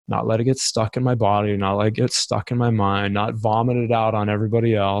and not let it get stuck in my body, not let it get stuck in my mind, not vomit it out on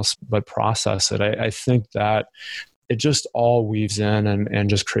everybody else, but process it. I think that it just all weaves in and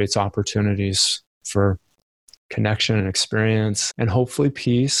just creates opportunities for connection and experience and hopefully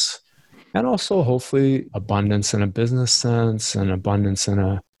peace. And also hopefully abundance in a business sense and abundance in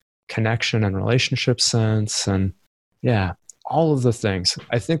a connection and relationship sense. And yeah, all of the things.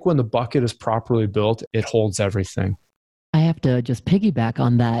 I think when the bucket is properly built, it holds everything. I have to just piggyback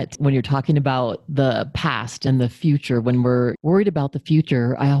on that. When you're talking about the past and the future, when we're worried about the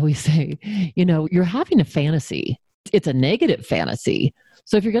future, I always say, you're having a fantasy. It's a negative fantasy.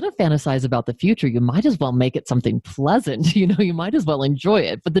 So if you're going to fantasize about the future, you might as well make it something pleasant. You might as well enjoy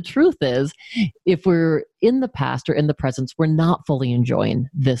it. But the truth is, if we're in the past or in the present, we're not fully enjoying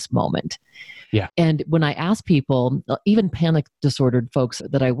this moment. Yeah. And when I ask people, even panic disordered folks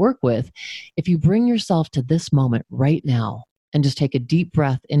that I work with, if you bring yourself to this moment right now and just take a deep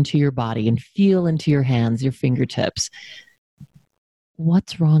breath into your body and feel into your hands, your fingertips,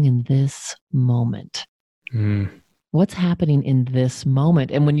 what's wrong in this moment? What's happening in this moment?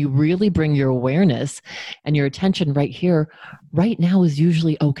 And when you really bring your awareness and your attention right here, right now is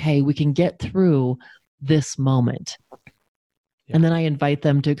usually okay. We can get through this moment. Yeah. And then I invite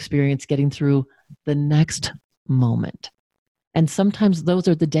them to experience getting through the next moment. And sometimes those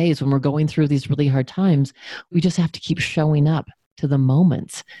are the days when we're going through these really hard times. We just have to keep showing up to the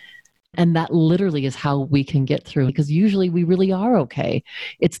moments. And that literally is how we can get through, because usually we really are okay.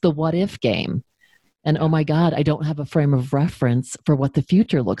 It's the what if game. And oh my God, I don't have a frame of reference for what the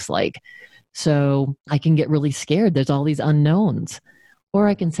future looks like. So I can get really scared. There's all these unknowns. Or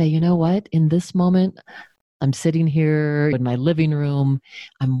I can say, you know what? In this moment, I'm sitting here in my living room.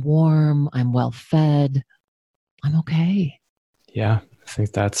 I'm warm. I'm well fed. I'm okay. Yeah, I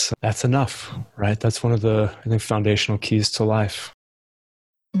think that's enough, right? That's one of the, I think, foundational keys to life.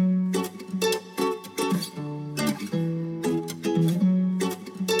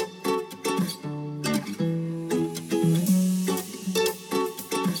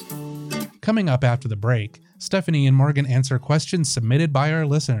 Coming up after the break, Stephanie and Morgan answer questions submitted by our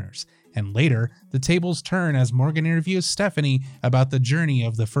listeners. And later, the tables turn as Morgan interviews Stephanie about the journey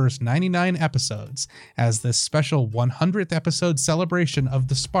of the first 99 episodes, as this special 100th episode celebration of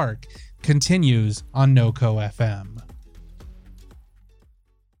The Spark continues on NoCo FM.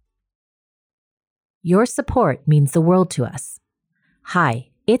 Your support means the world to us. Hi,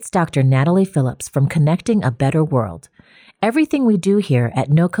 it's Dr. Natalie Phillips from Connecting a Better World. Everything we do here at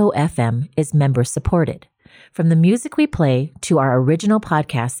NoCo FM is member supported. From the music we play to our original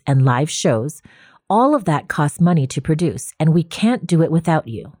podcasts and live shows, all of that costs money to produce, and we can't do it without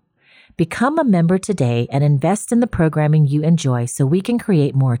you. Become a member today and invest in the programming you enjoy so we can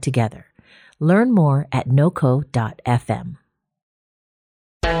create more together. Learn more at noco.fm.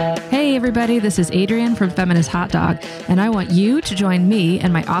 Hey everybody, this is Adrienne from Feminist Hot Dog, and I want you to join me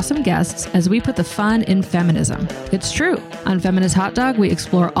and my awesome guests as we put the fun in feminism. It's true. On Feminist Hot Dog, we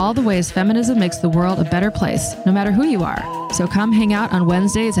explore all the ways feminism makes the world a better place, no matter who you are. So come hang out on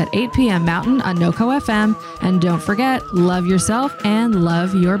Wednesdays at 8 p.m. Mountain on NoCo FM, and don't forget, love yourself and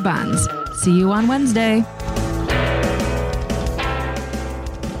love your buns. See you on Wednesday.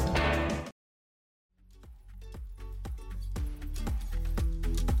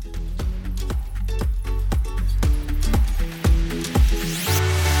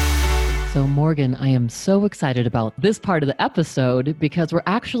 Morgan, I am so excited about this part of the episode because we're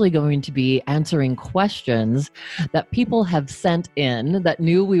actually going to be answering questions that people have sent in that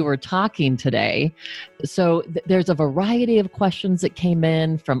knew we were talking today. So there's a variety of questions that came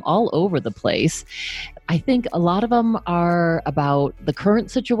in from all over the place. I think a lot of them are about the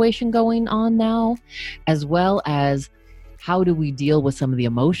current situation going on now, as well as how do we deal with some of the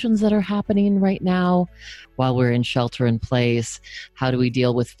emotions that are happening right now while we're in shelter in place? How do we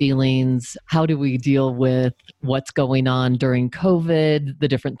deal with feelings? How do we deal with what's going on during COVID, the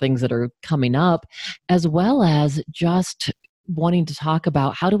different things that are coming up, as well as just wanting to talk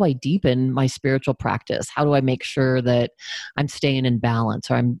about how do I deepen my spiritual practice? How do I make sure that I'm staying in balance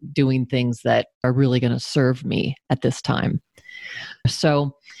or I'm doing things that are really going to serve me at this time?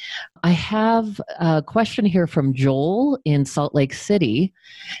 So I have a question here from Joel in Salt Lake City,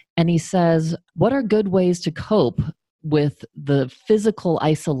 and he says, what are good ways to cope with the physical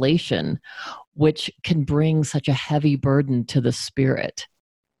isolation, which can bring such a heavy burden to the spirit?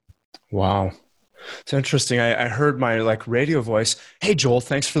 Wow. It's interesting. I heard my radio voice. Hey, Joel,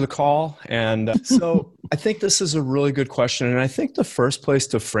 thanks for the call. And so I think this is a really good question. And I think the first place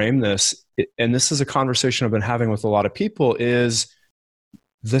to frame this, and this is a conversation I've been having with a lot of people, is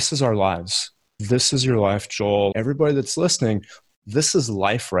this is our lives. This is your life, Joel. Everybody that's listening, this is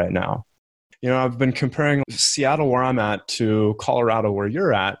life right now. I've been comparing Seattle, where I'm at, to Colorado, where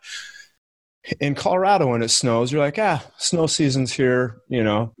you're at. In Colorado, when it snows, you're like, snow season's here.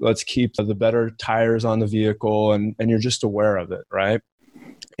 Let's keep the better tires on the vehicle. And you're just aware of it, right?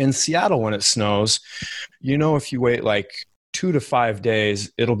 In Seattle, when it snows, if you wait 2 to 5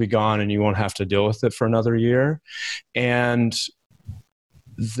 days, it'll be gone and you won't have to deal with it for another year. And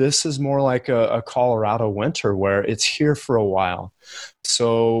this is more like a Colorado winter where it's here for a while.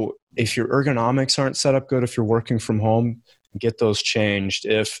 So if your ergonomics aren't set up good, if you're working from home, get those changed.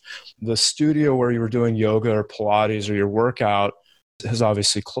 If the studio where you were doing yoga or Pilates or your workout has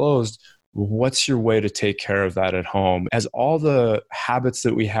obviously closed, what's your way to take care of that at home? As all the habits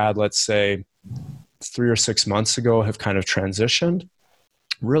that we had, let's say 3 or 6 months ago, have kind of transitioned,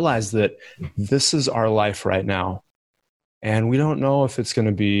 realize that this is our life right now. And we don't know if it's going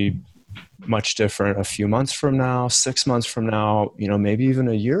to be much different a few months from now, 6 months from now, maybe even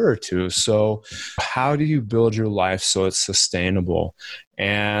a year or two. So how do you build your life so it's sustainable?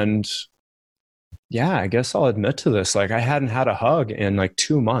 And yeah, I guess I'll admit to this. I hadn't had a hug in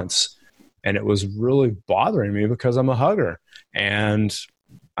 2 months, and it was really bothering me because I'm a hugger. And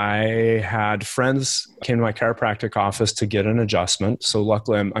I had friends came to my chiropractic office to get an adjustment. So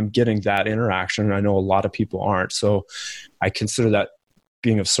luckily I'm getting that interaction. And I know a lot of people aren't. So I consider that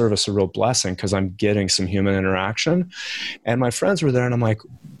being of service a real blessing because I'm getting some human interaction. And my friends were there and I'm like,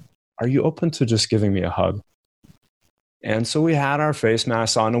 are you open to just giving me a hug? And so we had our face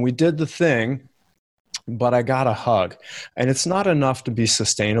masks on and we did the thing, but I got a hug. And it's not enough to be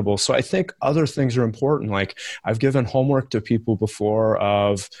sustainable. So I think other things are important. I've given homework to people before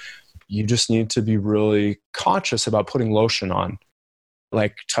of you just need to be really conscious about putting lotion on.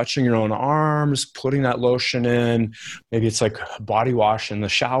 Touching your own arms, putting that lotion in, maybe it's body wash in the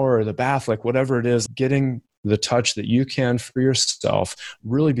shower or the bath, whatever it is, getting the touch that you can for yourself,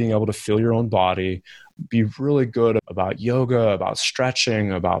 really being able to feel your own body, be really good about yoga, about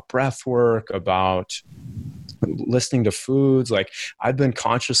stretching, about breath work, about listening to foods. I've been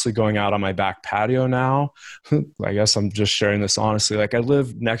consciously going out on my back patio now. I guess I'm just sharing this honestly. I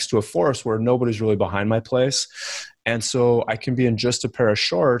live next to a forest where nobody's really behind my place. And so I can be in just a pair of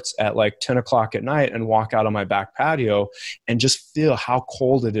shorts at 10 o'clock at night and walk out on my back patio and just feel how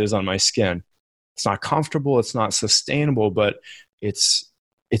cold it is on my skin. It's not comfortable. It's not sustainable, but it's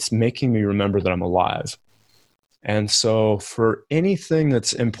making me remember that I'm alive. And so for anything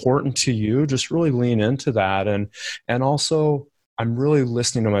that's important to you, just really lean into that. And also I'm really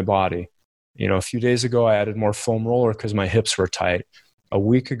listening to my body. A few days ago, I added more foam roller because my hips were tight. A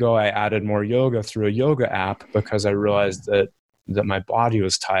week ago, I added more yoga through a yoga app because I realized that my body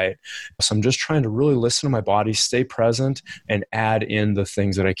was tight. So I'm just trying to really listen to my body, stay present, and add in the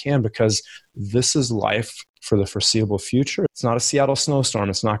things that I can because this is life for the foreseeable future. It's not a Seattle snowstorm.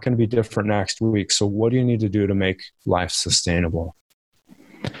 It's not going to be different next week. So what do you need to do to make life sustainable?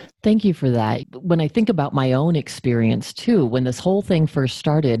 Thank you for that. When I think about my own experience too, when this whole thing first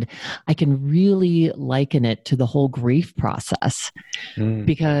started, I can really liken it to the whole grief process.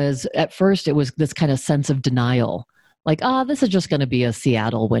 Because at first it was this kind of sense of denial. Like, this is just going to be a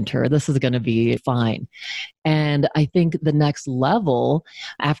Seattle winter. This is going to be fine. And I think the next level,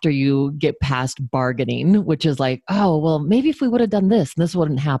 after you get past bargaining, which is like, oh, well, maybe if we would have done this, this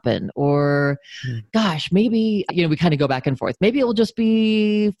wouldn't happen. Or, gosh, maybe, we kind of go back and forth. Maybe it will just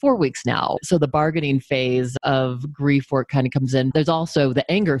be 4 weeks now. So the bargaining phase of grief work kind of comes in. There's also the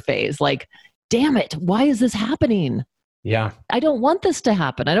anger phase, like, damn it, why is this happening? Yeah. I don't want this to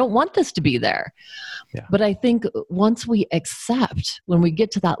happen. I don't want this to be there. Yeah. But I think once we accept, when we get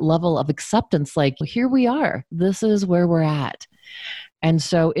to that level of acceptance, like, here we are, this is where we're at. And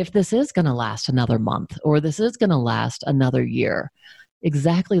so if this is going to last another month, or this is going to last another year,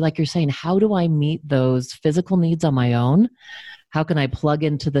 exactly like you're saying, how do I meet those physical needs on my own? How can I plug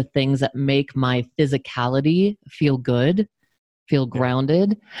into the things that make my physicality feel good, feel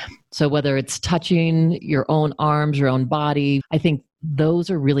grounded? So whether it's touching your own arms, your own body, I think those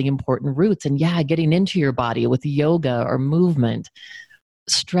are really important roots. And getting into your body with yoga or movement,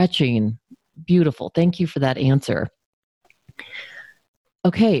 stretching, beautiful. Thank you for that answer.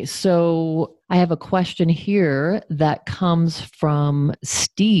 Okay, so I have a question here that comes from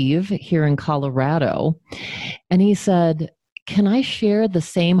Steve here in Colorado. And he said, can I share the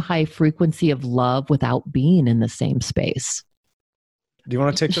same high frequency of love without being in the same space? Do you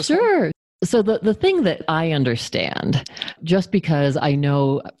want to take this? Sure. So the thing that I understand, just because I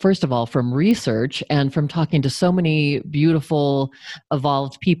know, first of all, from research and from talking to so many beautiful,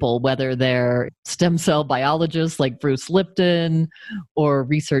 evolved people, whether they're stem cell biologists like Bruce Lipton or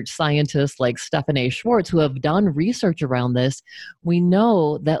research scientists like Stephen A. Schwartz, who have done research around this, we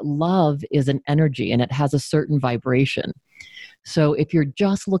know that love is an energy and it has a certain vibration. So if you're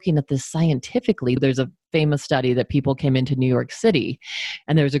just looking at this scientifically, there's a famous study that people came into New York City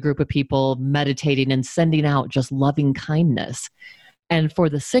and there's a group of people meditating and sending out just loving kindness. And for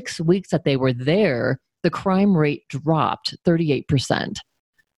the 6 weeks that they were there, the crime rate dropped 38%.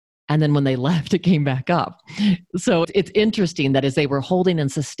 And then when they left, it came back up. So it's interesting that as they were holding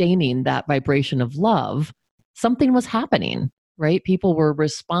and sustaining that vibration of love, something was happening. Right? People were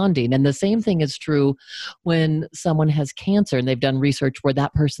responding. And the same thing is true when someone has cancer and they've done research where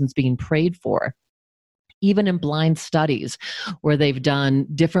that person's being prayed for. Even in blind studies where they've done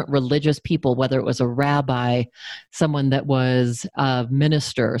different religious people, whether it was a rabbi, someone that was a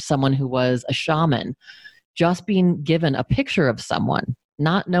minister, someone who was a shaman, just being given a picture of someone,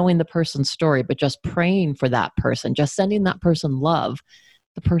 not knowing the person's story, but just praying for that person, just sending that person love,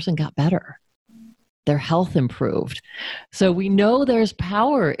 the person got better. Their health improved. So we know there's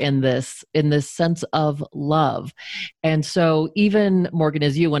power in this sense of love. And so even, Morgan,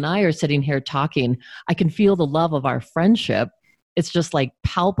 as you and I are sitting here talking, I can feel the love of our friendship. It's just like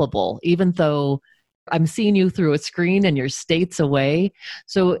palpable, even though I'm seeing you through a screen and you're states away.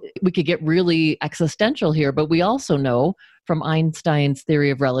 So we could get really existential here, but we also know from Einstein's theory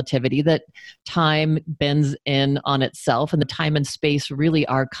of relativity that time bends in on itself and the time and space really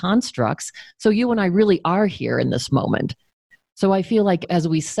are constructs. So you and I really are here in this moment. So I feel like as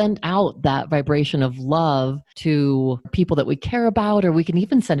we send out that vibration of love to people that we care about, or we can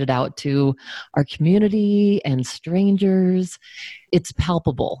even send it out to our community and strangers, it's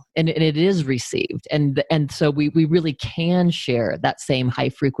palpable and it is received. And so we really can share that same high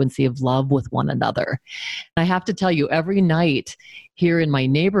frequency of love with one another. I have to tell you, every night here in my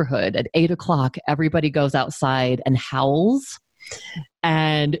neighborhood at 8:00, everybody goes outside and howls.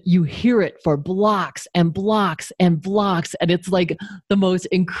 And you hear it for blocks and blocks and blocks. And it's like the most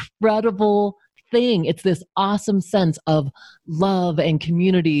incredible thing. It's this awesome sense of love and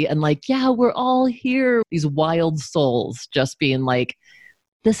community. And like, we're all here. These wild souls just being like,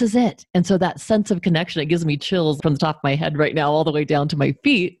 this is it. And so that sense of connection, it gives me chills from the top of my head right now, all the way down to my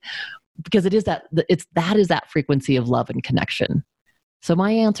feet, because it is that frequency of love and connection. So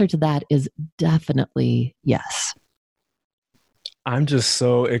my answer to that is definitely yes. I'm just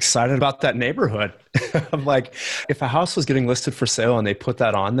so excited about that neighborhood. I'm like, if a house was getting listed for sale and they put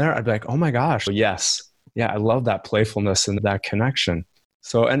that on there, I'd be like, oh my gosh, yes. Yeah, I love that playfulness and that connection.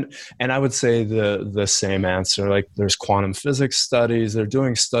 So, and I would say the same answer, like there's quantum physics studies, they're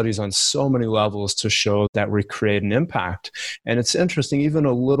doing studies on so many levels to show that we create an impact. And it's interesting, even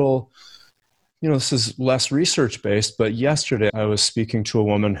a little, this is less research-based, but yesterday I was speaking to a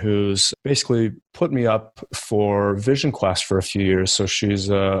woman who's basically put me up for Vision Quest for a few years. So she's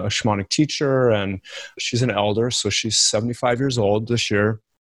a shamanic teacher and she's an elder. So she's 75 years old this year.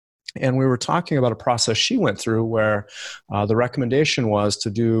 And we were talking about a process she went through where the recommendation was to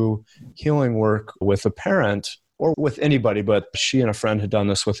do healing work with a parent or with anybody, but she and a friend had done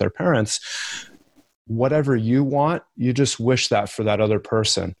this with their parents. Whatever you want, you just wish that for that other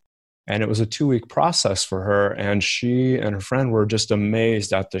person. And it was a 2-week process for her. And she and her friend were just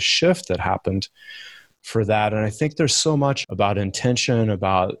amazed at the shift that happened for that. And I think there's so much about intention,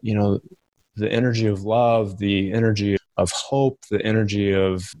 about, the energy of love, the energy of hope, the energy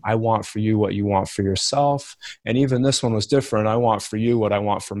of I want for you what you want for yourself. And even this one was different. I want for you what I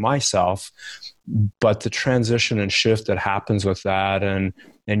want for myself. But the transition and shift that happens with that, and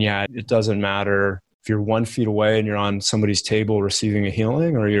yeah, it doesn't matter if you're 1 feet away and you're on somebody's table receiving a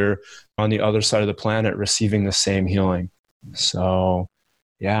healing, or you're on the other side of the planet receiving the same healing. So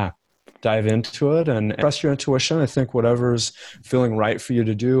yeah, dive into it and trust your intuition. I think whatever's feeling right for you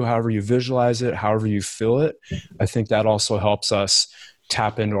to do, however you visualize it, however you feel it, I think that also helps us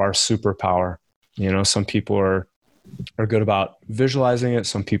tap into our superpower. Some people are good about visualizing it.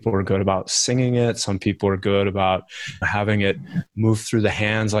 Some people are good about singing it. Some people are good about having it move through the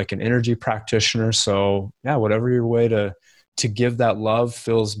hands like an energy practitioner. So yeah, whatever your way to give that love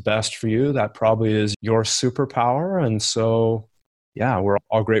feels best for you, that probably is your superpower. And so yeah, we're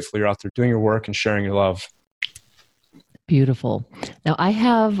all grateful you're out there doing your work and sharing your love. Beautiful. Now, I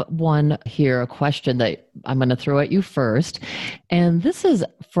have one here, a question that I'm going to throw at you first. And this is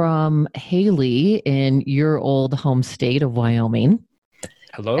from Haley in your old home state of Wyoming.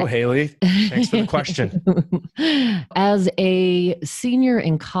 Hello, Haley. Thanks for the question. As a senior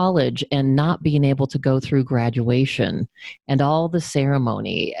in college and not being able to go through graduation and all the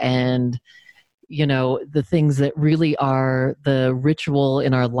ceremony and the things that really are the ritual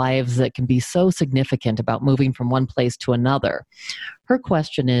in our lives that can be so significant about moving from one place to another. Her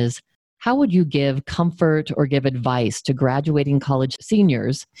question is, how would you give comfort or give advice to graduating college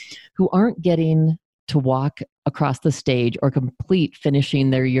seniors who aren't getting to walk across the stage or complete finishing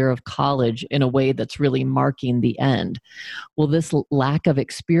their year of college in a way that's really marking the end? Will this lack of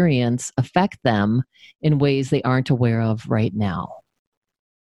experience affect them in ways they aren't aware of right now?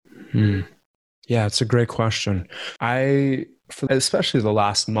 Yeah, it's a great question. Especially the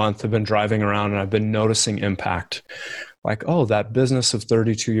last month, I've been driving around and I've been noticing impact. Like, oh, that business of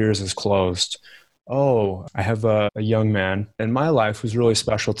 32 years is closed. Oh, I have a young man in my life who's really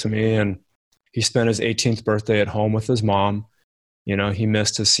special to me. And he spent his 18th birthday at home with his mom. He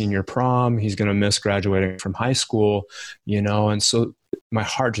missed his senior prom. He's going to miss graduating from high school, and so my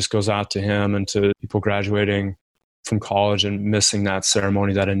heart just goes out to him and to people graduating from college and missing that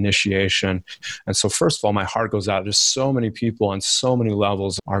ceremony, that initiation. And so first of all, my heart goes out. Just so many people on so many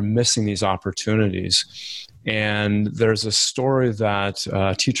levels are missing these opportunities. And there's a story that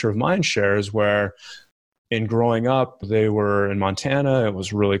a teacher of mine shares where in growing up, they were in Montana. It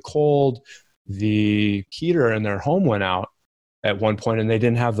was really cold. The heater in their home went out at one point, and they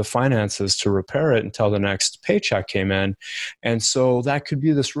didn't have the finances to repair it until the next paycheck came in. And so that could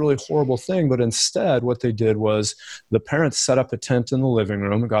be this really horrible thing. But instead, what they did was the parents set up a tent in the living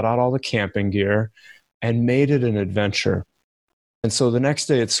room, got out all the camping gear, and made it an adventure. And so the next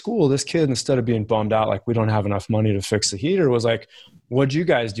day at school, this kid, instead of being bummed out, like we don't have enough money to fix the heater, was like, what'd you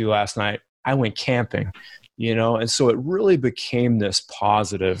guys do last night? I went camping, And so it really became this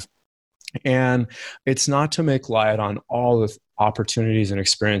positive. And it's not to make light on all the opportunities and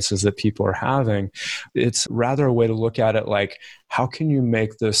experiences that people are having. It's rather a way to look at it like, how can you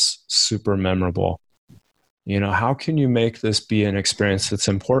make this super memorable? How can you make this be an experience that's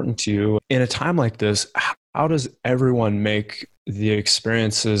important to you? In a time like this, how does everyone make the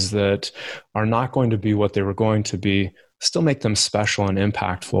experiences that are not going to be what they were going to be, still make them special and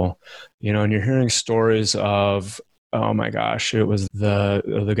impactful? And you're hearing stories of, oh my gosh, it was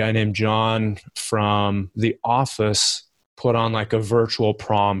the guy named John from The Office put on like a virtual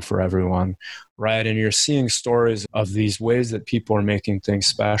prom for everyone, right? And you're seeing stories of these ways that people are making things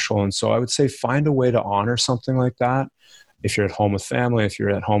special. And so I would say find a way to honor something like that. If you're at home with family, if you're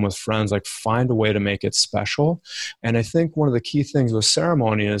at home with friends, like find a way to make it special. And I think one of the key things with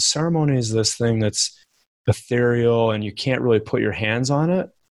ceremony is this thing that's ethereal and you can't really put your hands on it.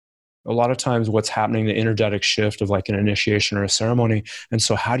 A lot of times what's happening, the energetic shift of like an initiation or a ceremony. And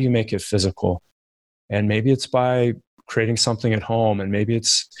so how do you make it physical? And maybe it's by creating something at home, and maybe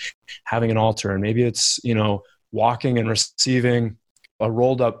it's having an altar, and maybe it's, walking and receiving a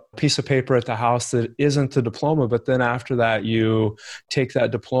rolled up piece of paper at the house that isn't the diploma. But then after that, you take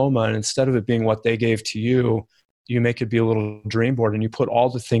that diploma and instead of it being what they gave to you, you make it be a little dream board and you put all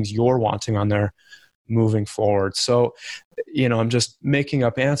the things you're wanting on there moving forward. So, I'm just making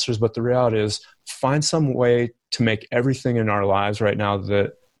up answers, but the reality is find some way to make everything in our lives right now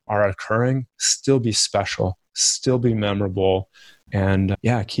that are occurring still be special, still be memorable, and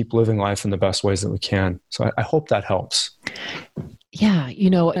keep living life in the best ways that we can. So I hope that helps. Yeah,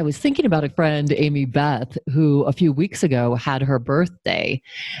 I was thinking about a friend, Amy Beth, who a few weeks ago had her birthday,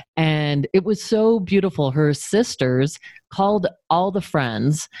 and it was so beautiful. Her sisters called all the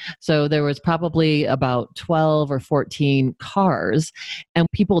friends. So there was probably about 12 or 14 cars, and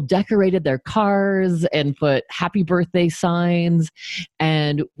people decorated their cars and put happy birthday signs.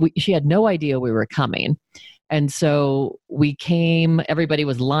 And she had no idea we were coming. And so we came, everybody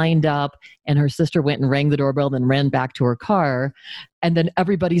was lined up, and her sister went and rang the doorbell, then ran back to her car. And then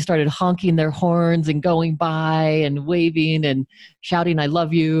everybody started honking their horns and going by and waving and shouting, "I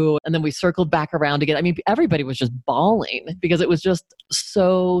love you." And then we circled back around again. I mean, everybody was just bawling because it was just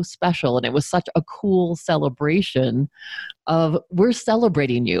so special. And it was such a cool celebration of, we're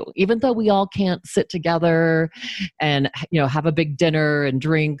celebrating you, even though we all can't sit together and have a big dinner and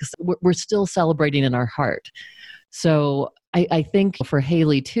drinks. We're still celebrating in our heart. So I think for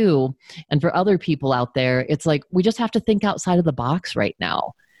Haley too, and for other people out there, it's like we just have to think outside of the box right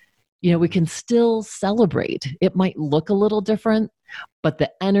now. We can still celebrate. It might look a little different, but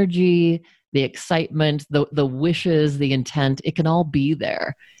the energy, the excitement, the wishes, the intent, it can all be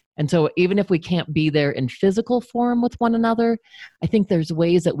there. And so even if we can't be there in physical form with one another, I think there's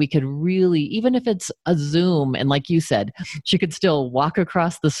ways that we could really, even if it's a Zoom, and like you said, she could still walk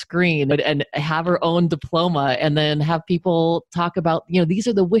across the screen and have her own diploma, and then have people talk about, these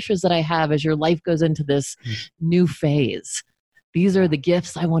are the wishes that I have as your life goes into this new phase. These are the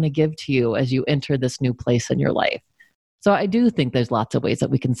gifts I want to give to you as you enter this new place in your life. So I do think there's lots of ways that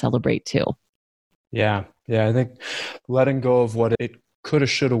we can celebrate too. Yeah. I think letting go of what it coulda,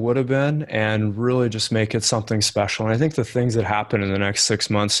 shoulda, woulda been, and really just make it something special. And I think the things that happen in the next 6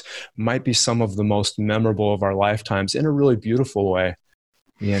 months might be some of the most memorable of our lifetimes in a really beautiful way,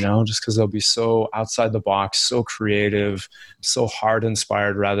 just because they'll be so outside the box, so creative, so heart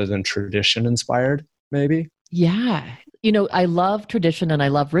inspired rather than tradition inspired, maybe. Yeah. I love tradition and I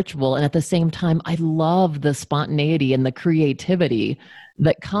love ritual. And at the same time, I love the spontaneity and the creativity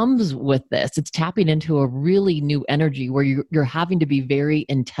that comes with this. It's tapping into a really new energy where you're having to be very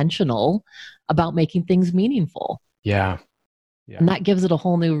intentional about making things meaningful. Yeah. And that gives it a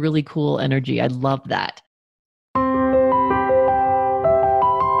whole new, really cool energy. I love that.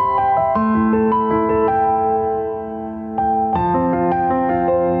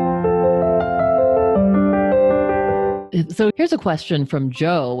 So here's a question from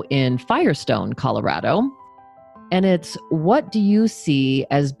Joe in Firestone, Colorado. And it's, what do you see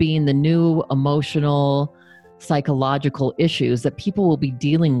as being the new emotional, psychological issues that people will be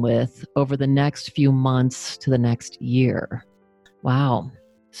dealing with over the next few months to the next year? Wow.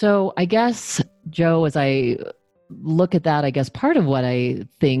 So I guess, Joe, as I look at that, I guess part of what I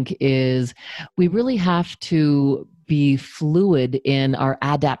think is we really have to be fluid in our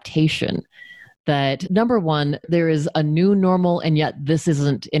adaptation. That number one, there is a new normal, and yet this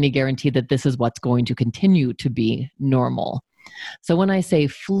isn't any guarantee that this is what's going to continue to be normal. So when I say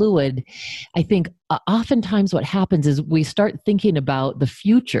fluid, I think oftentimes what happens is we start thinking about the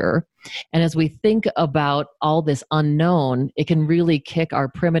future. And as we think about all this unknown, it can really kick our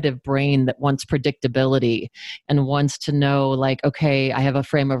primitive brain that wants predictability and wants to know, like, okay, I have a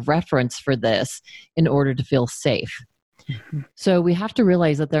frame of reference for this in order to feel safe. So we have to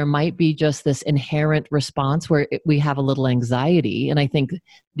realize that there might be just this inherent response where we have a little anxiety. And I think,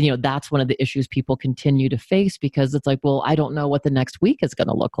 that's one of the issues people continue to face, because it's like, well, I don't know what the next week is going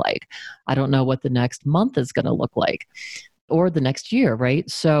to look like. I don't know what the next month is going to look like, or the next year, right?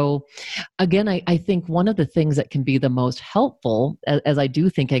 So again, I think one of the things that can be the most helpful, as I do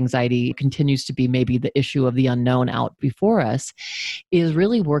think anxiety continues to be maybe the issue of the unknown out before us, is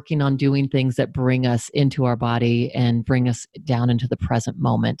really working on doing things that bring us into our body and bring us down into the present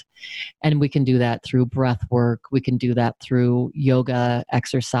moment. And we can do that through breath work. We can do that through yoga,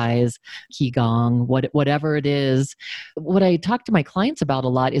 exercise, qigong, whatever it is. What I talk to my clients about a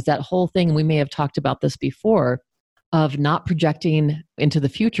lot is that whole thing, and we may have talked about this before, of not projecting into the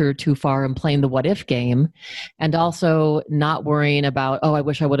future too far and playing the what if game, and also not worrying about, oh, I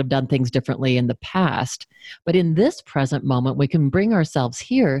wish I would have done things differently in the past. But in this present moment, we can bring ourselves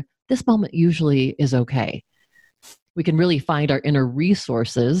here. This moment usually is okay. We can really find our inner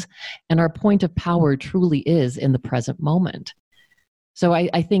resources, and our point of power truly is in the present moment. So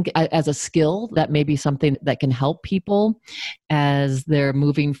I think as a skill, that may be something that can help people as they're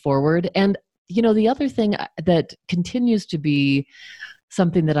moving forward. And the other thing that continues to be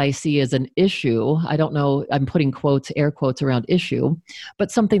something that I see as an issue, I don't know, I'm putting air quotes around issue,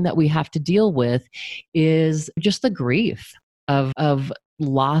 but something that we have to deal with is just the grief of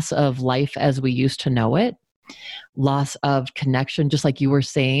loss of life as we used to know it, loss of connection, just like you were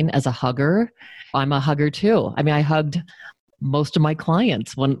saying, as a hugger. I'm a hugger too. I mean, I hugged most of my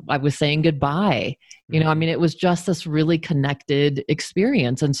clients when I was saying goodbye. I mean, it was just this really connected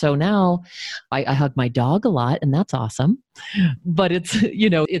experience. And so now I hug my dog a lot, and that's awesome. But it's,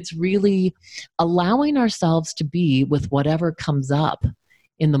 it's really allowing ourselves to be with whatever comes up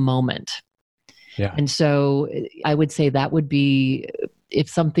in the moment. Yeah. And so I would say that would be, if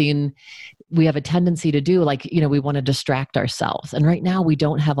something we have a tendency to do, like, we want to distract ourselves. And right now we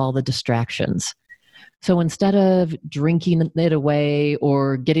don't have all the distractions. So instead of drinking it away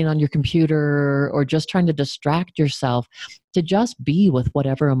or getting on your computer or just trying to distract yourself, to just be with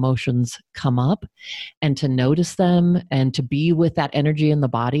whatever emotions come up and to notice them and to be with that energy in the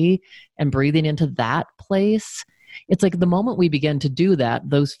body and breathing into that place. It's like the moment we begin to do that,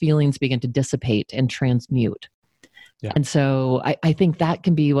 those feelings begin to dissipate and transmute. Yeah. And so I think that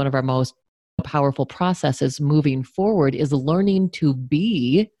can be one of our most powerful processes moving forward, is learning to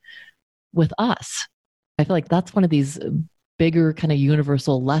be with us. I feel like that's one of these bigger kind of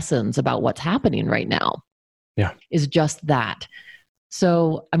universal lessons about what's happening right now. Yeah. Is just that.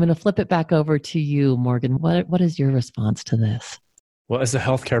 So I'm going to flip it back over to you, Morgan. What is your response to this? Well, as a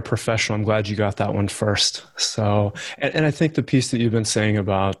healthcare professional, I'm glad you got that one first. So, and I think the piece that you've been saying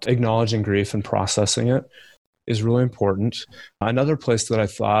about acknowledging grief and processing it is really important. Another place that I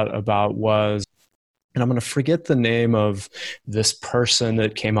thought about was, and I'm going to forget the name of this person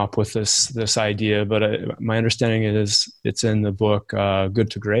that came up with this idea, but my understanding is it's in the book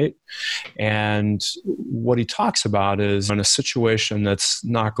Good to Great. And what he talks about is, in a situation that's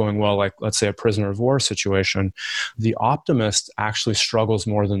not going well, like let's say a prisoner of war situation, the optimist actually struggles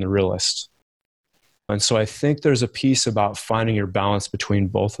more than the realist. And so I think there's a piece about finding your balance between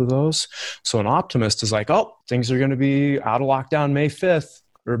both of those. So an optimist is like, oh, things are going to be out of lockdown May 5th.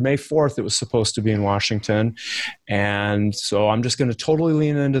 Or May 4th, it was supposed to be in Washington. And so I'm just going to totally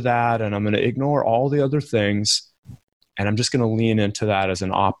lean into that, and I'm going to ignore all the other things, and I'm just going to lean into that as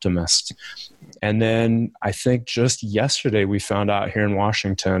an optimist. And then I think just yesterday we found out here in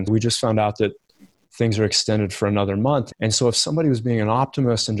Washington, we just found out that things are extended for another month. And so if somebody was being an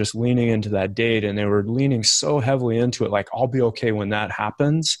optimist and just leaning into that date, and they were leaning so heavily into it, like, I'll be okay when that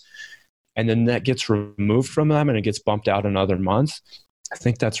happens, and then that gets removed from them and it gets bumped out another month, I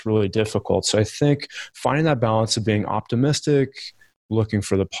think that's really difficult. So I think finding that balance of being optimistic, looking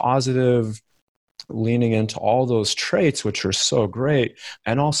for the positive, leaning into all those traits, which are so great,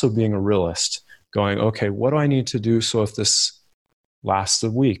 and also being a realist, going, okay, what do I need to do? So if this lasts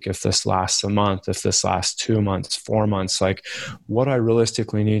a week, if this lasts a month, if this lasts 2 months, 4 months, like, what do I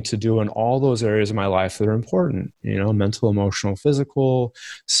realistically need to do in all those areas of my life that are important? Mental, emotional, physical,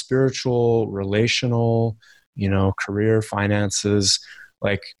 spiritual, relational, career, finances.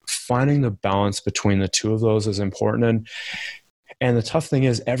 Like, finding the balance between the two of those is important. And the tough thing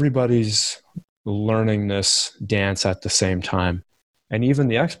is, everybody's learning this dance at the same time. And even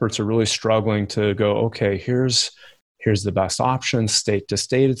the experts are really struggling to go, okay, here's the best option. State to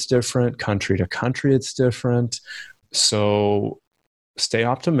state, it's different. Country to country, it's different. So stay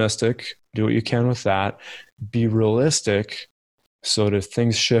optimistic, do what you can with that. Be realistic, so that if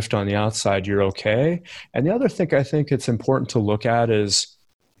things shift on the outside, you're okay. And the other thing I think it's important to look at is,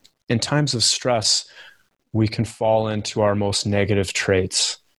 in times of stress, we can fall into our most negative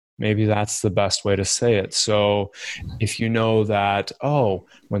traits. Maybe that's the best way to say it. So if you know that, oh,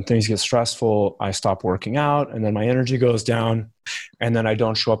 when things get stressful, I stop working out, and then my energy goes down, and then I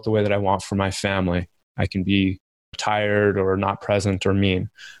don't show up the way that I want for my family. I can be tired or not present or mean.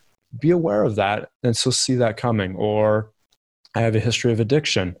 Be aware of that, and so see that coming. Or I have a history of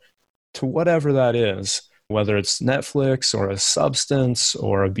addiction to whatever that is, whether it's Netflix or a substance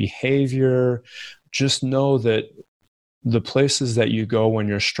or a behavior. Just know that the places that you go when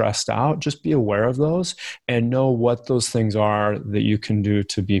you're stressed out, just be aware of those and know what those things are that you can do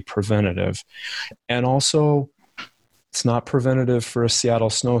to be preventative. And also, it's not preventative for a Seattle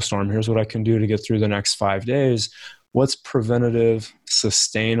snowstorm. Here's what I can do to get through the next 5 days. What's preventative,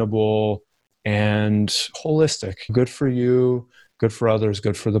 sustainable, and holistic? Good for you, good for others,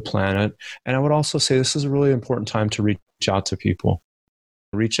 good for the planet. And I would also say this is a really important time to reach out to people.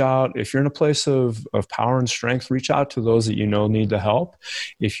 Reach out. If you're in a place of power and strength, reach out to those that you know need the help.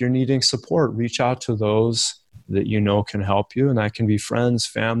 If you're needing support, reach out to those that you know can help you. And that can be friends,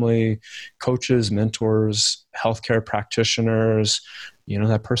 family, coaches, mentors, healthcare practitioners,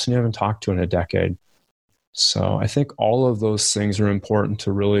 that person you haven't talked to in a decade. So I think all of those things are important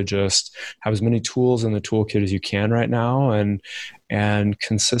to really just have as many tools in the toolkit as you can right now. And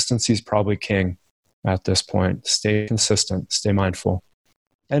consistency is probably king at this point. Stay consistent, stay mindful,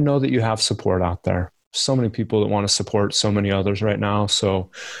 and know that you have support out there. So many people that want to support so many others right now.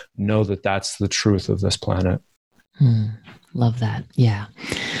 So know that that's the truth of this planet. Love that. Yeah.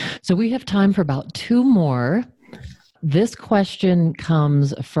 So we have time for about 2 more. This question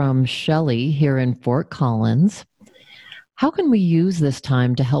comes from Shelley here in Fort Collins. How can we use this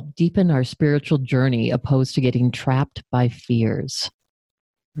time to help deepen our spiritual journey opposed to getting trapped by fears?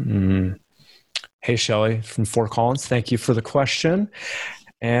 Hey, Shelley from Fort Collins. Thank you for the question.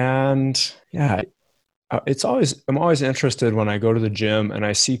 And yeah, I'm always interested when I go to the gym and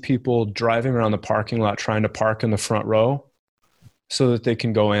I see people driving around the parking lot trying to park in the front row so that they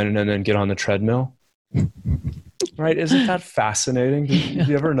can go in and then get on the treadmill. Right? Isn't that fascinating? Have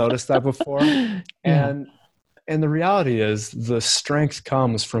you ever noticed that before? Yeah. And the reality is the strength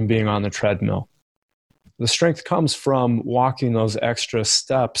comes from being on the treadmill. The strength comes from walking those extra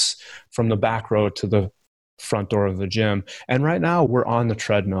steps from the back row to the front door of the gym. And right now we're on the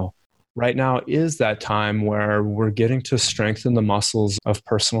treadmill. Right now is that time where we're getting to strengthen the muscles of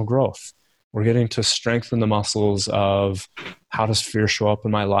personal growth. We're getting to strengthen the muscles of how does fear show up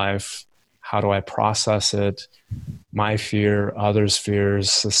in my life? How do I process it? My fear, others'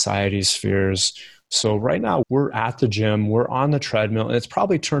 fears, society's fears. So right now we're at the gym, we're on the treadmill, and it's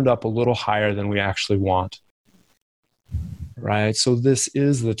probably turned up a little higher than we actually want. Right? So this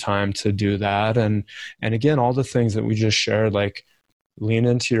is the time to do that. And again, all the things that we just shared, like lean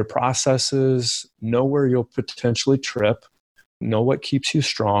into your processes, know where you'll potentially trip, know what keeps you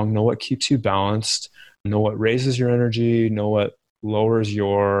strong, know what keeps you balanced, know what raises your energy, know what lowers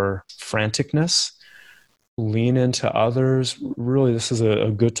your franticness. Lean into others. Really, this is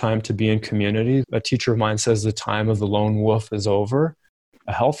a good time to be in community. A teacher of mine says the time of the lone wolf is over.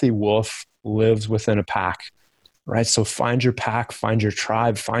 A healthy wolf lives within a pack, right? So find your pack, find your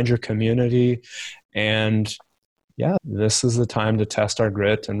tribe, find your community. And yeah, this is the time to test our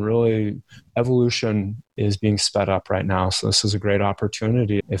grit. And really, evolution is being sped up right now. So this is a great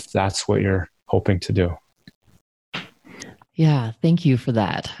opportunity if that's what you're hoping to do. Yeah, thank you for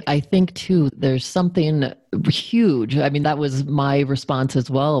that. I think too, there's something huge. I mean, that was my response as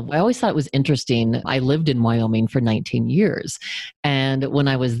well. I always thought it was interesting. I lived in Wyoming for 19 years. And when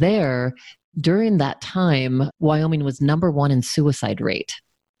I was there, during that time, Wyoming was number 1 in suicide rate.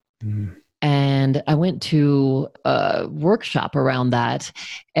 And I went to a workshop around that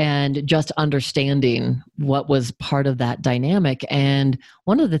and just understanding what was part of that dynamic. And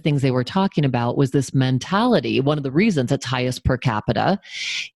one of the things they were talking about was this mentality. One of the reasons it's highest per capita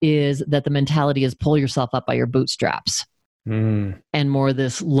is that the mentality is pull yourself up by your bootstraps. And more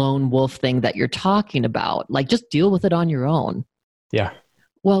this lone wolf thing that you're talking about, like just deal with it on your own. Yeah.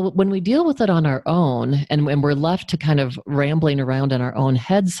 Well, when we deal with it on our own and when we're left to kind of rambling around in our own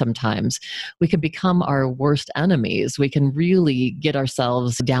heads sometimes, we can become our worst enemies. We can really get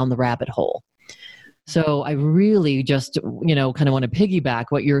ourselves down the rabbit hole. So I really just, kind of want to piggyback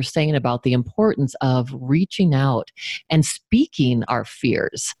what you're saying about the importance of reaching out and speaking our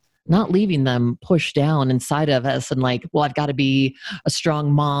fears, not leaving them pushed down inside of us and like, well, I've got to be a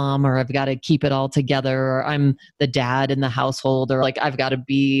strong mom, or I've got to keep it all together, or I'm the dad in the household, or like I've got to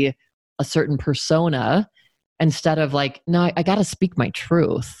be a certain persona, instead of like, no, I got to speak my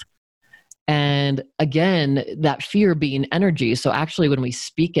truth. And again, that fear being energy. So actually when we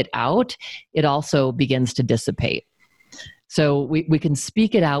speak it out, it also begins to dissipate. So we can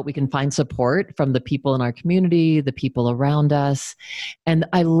speak it out. We can find support from the people in our community, the people around us. And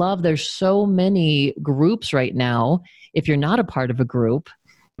I love there's so many groups right now. If you're not a part of a group,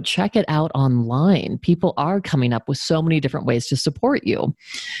 check it out online. People are coming up with so many different ways to support you.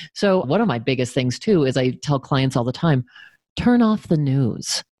 So one of my biggest things too is I tell clients all the time, turn off the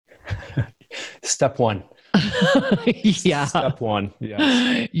news. Step 1. Yeah. Step 1.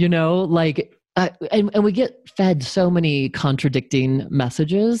 Yeah. And we get fed so many contradicting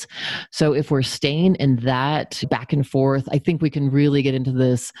messages. So if we're staying in that back and forth, I think we can really get into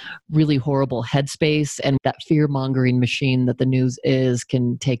this really horrible headspace, and that fear-mongering machine that the news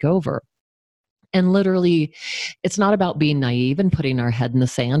can take over. And literally, it's not about being naive and putting our head in the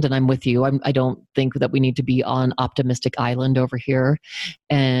sand. And I'm with you. I don't think that we need to be on optimistic island over here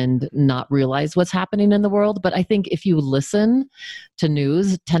and not realize what's happening in the world. But I think if you listen to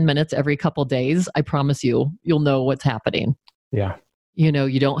news 10 minutes every couple days, I promise you'll know what's happening. Yeah.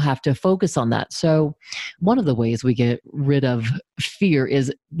 You don't have to focus on that. So one of the ways we get rid of fear is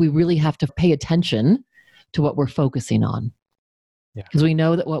we really have to pay attention to what we're focusing on. Because we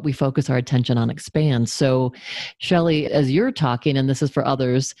know that what we focus our attention on expands. So, Shelley, as you're talking, and this is for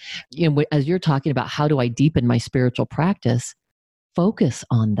others, as you're talking about how do I deepen my spiritual practice, focus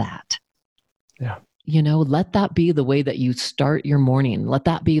on that. Yeah. Let that be the way that you start your morning. Let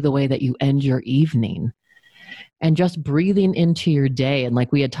that be the way that you end your evening. and just breathing into your day. And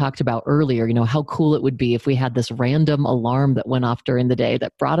like we had talked about earlier, how cool it would be if we had this random alarm that went off during the day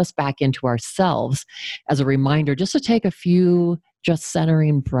that brought us back into ourselves as a reminder just to take a few just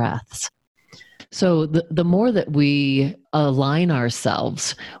centering breaths. So the more that we align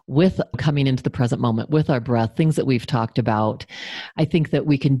ourselves with coming into the present moment, with our breath, things that we've talked about, I think that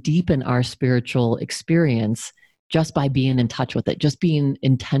we can deepen our spiritual experience just by being in touch with it, just being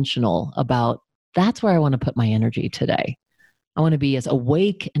intentional about that's where I want to put my energy today. I want to be as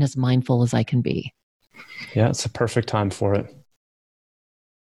awake and as mindful as I can be. Yeah, it's a perfect time for it.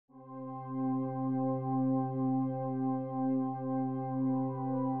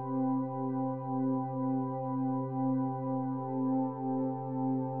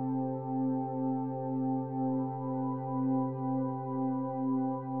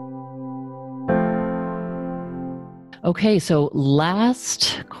 Okay, so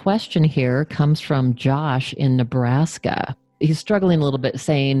last question here comes from Josh in Nebraska. He's struggling a little bit,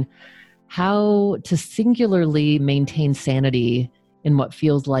 saying how to singularly maintain sanity in what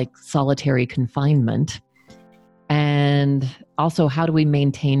feels like solitary confinement. And also, how do we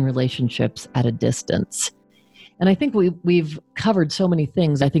maintain relationships at a distance? And I think we've covered so many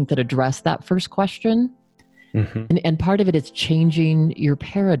things, I think, that address that first question. Mm-hmm. And part of it is changing your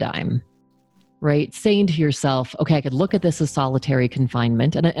paradigm. Right? Saying to yourself, okay, I could look at this as solitary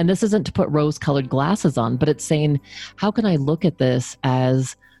confinement. And this isn't to put rose-colored glasses on, but it's saying, how can I look at this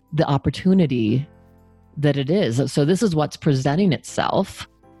as the opportunity that it is? So this is what's presenting itself.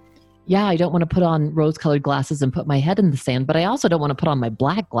 Yeah, I don't want to put on rose-colored glasses and put my head in the sand, but I also don't want to put on my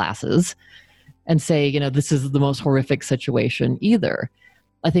black glasses and say, this is the most horrific situation either.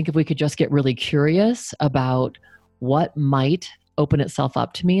 I think if we could just get really curious about what might open itself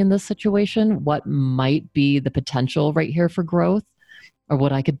up to me in this situation, what might be the potential right here for growth, or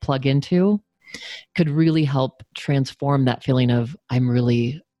what I could plug into, could really help transform that feeling of I'm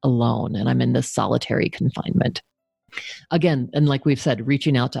really alone and I'm in this solitary confinement. Again, and like we've said,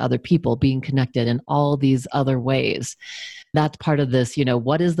 reaching out to other people, being connected in all these other ways. That's part of this,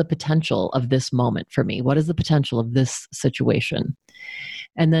 what is the potential of this moment for me? What is the potential of this situation?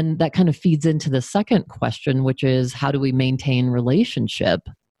 And then that kind of feeds into the second question, which is how do we maintain relationship?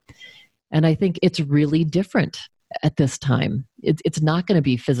 And I think it's really different at this time. It's not going to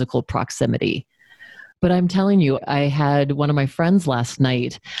be physical proximity. But I'm telling you, I had one of my friends last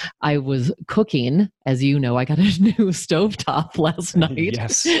night. I was cooking. As you know, I got a new stovetop last night.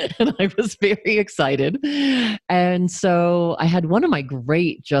 Yes. And I was very excited. And so I had one of my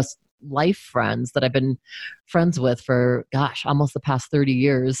great just life friends that I've been friends with for, almost the past 30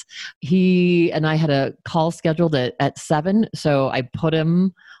 years. He and I had a call scheduled at 7. So I put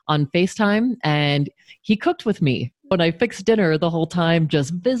him on FaceTime and he cooked with me. When I fixed dinner the whole time,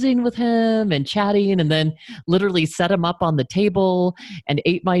 just visiting with him and chatting, and then literally set him up on the table and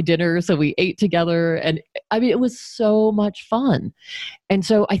ate my dinner. So we ate together. And I mean, it was so much fun. And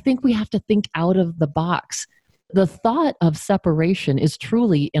so I think we have to think out of the box. The thought of separation is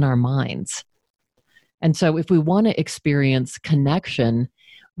truly in our minds. And so if we want to experience connection,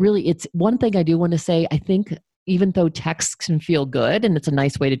 really, it's one thing I do want to say, I think even though texts can feel good and it's a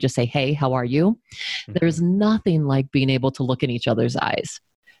nice way to just say, hey, how are you? Mm-hmm. There's nothing like being able to look in each other's eyes,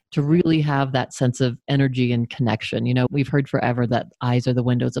 to really have that sense of energy and connection. We've heard forever that eyes are the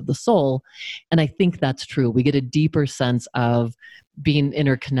windows of the soul. And I think that's true. We get a deeper sense of being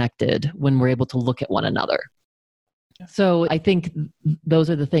interconnected when we're able to look at one another. So I think those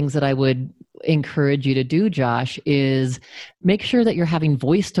are the things that I would encourage you to do, Josh, is make sure that you're having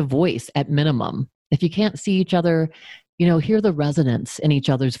voice to voice at minimum. If you can't see each other, hear the resonance in each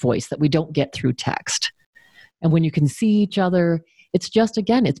other's voice that we don't get through text. And when you can see each other, it's just,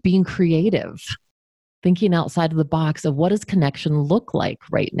 again, it's being creative, thinking outside of the box of what does connection look like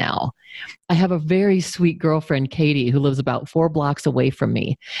right now. I have a very sweet girlfriend, Katie, who lives about 4 blocks away from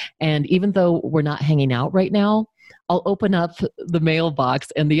me. And even though we're not hanging out right now, I'll open up the mailbox,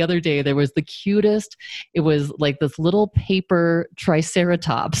 and the other day there was the cutest, it was like this little paper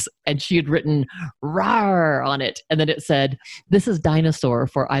triceratops, and she had written "rawr" on it, and then it said, "This is dinosaur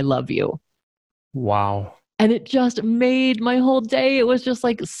for I love you." Wow. And it just made my whole day. It was just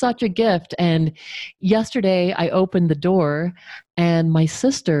like such a gift. And yesterday I opened the door and my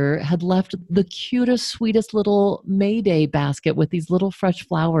sister had left the cutest, sweetest little Mayday basket with these little fresh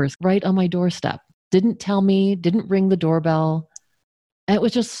flowers right on my doorstep. Didn't tell me, didn't ring the doorbell. And it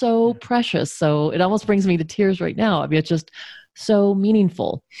was just so precious. So it almost brings me to tears right now. I mean, it's just so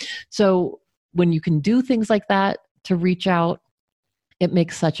meaningful. So when you can do things like that to reach out, it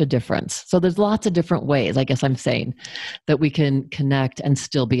makes such a difference. So there's lots of different ways, I guess I'm saying, that we can connect and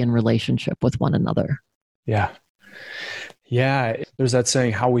still be in relationship with one another. Yeah. Yeah. There's that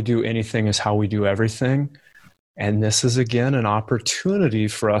saying, how we do anything is how we do everything. And this is, again, an opportunity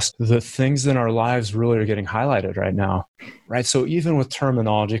for us. The things in our lives really are getting highlighted right now, right? So even with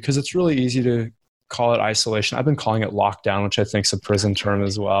terminology, because it's really easy to call it isolation. I've been calling it lockdown, which I think is a prison term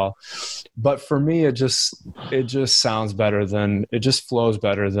as well. But for me, it just sounds better than, it just flows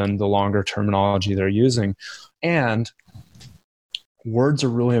better than the longer terminology they're using. And words are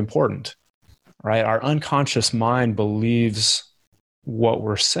really important, right? Our unconscious mind believes what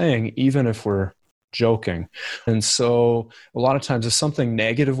we're saying, even if we're joking. And so a lot of times if something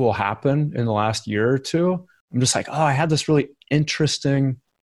negative will happen in the last year or two, I'm just like, oh, I had this really interesting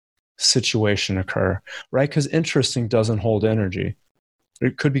situation occur, right? Because interesting doesn't hold energy.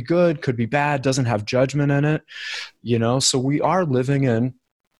 It could be good, could be bad, doesn't have judgment in it, So we are living in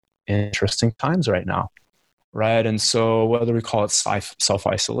interesting times right now, right? And so whether we call it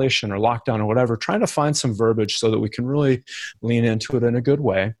self-isolation or lockdown or whatever, trying to find some verbiage so that we can really lean into it in a good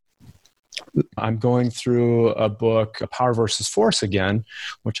way. I'm going through a book, Power versus Force again,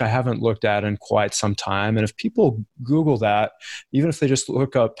 which I haven't looked at in quite some time. And if people Google that, even if they just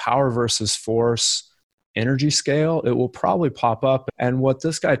look up Power versus Force energy scale, it will probably pop up. And what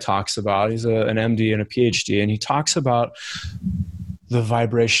this guy talks about, he's an MD and a PhD, and he talks about the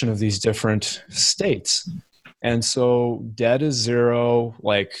vibration of these different states. And so dead is 0,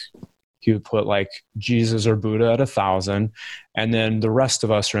 like he would put like Jesus or Buddha at 1,000. And then the rest of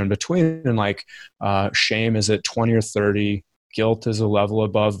us are in between. And like shame is at 20 or 30. Guilt is a level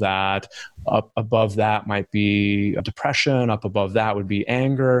above that. Up above that might be depression. Up above that would be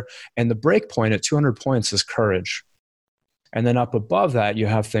anger. And the break point at 200 points is courage. And then up above that, you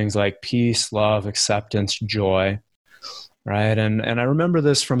have things like peace, love, acceptance, joy. Right. And I remember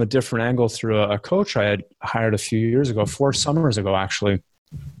this from a different angle through a coach I had hired a few years ago, 4 summers ago, actually.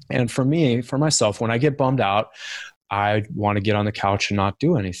 And for me, for myself, when I get bummed out, I want to get on the couch and not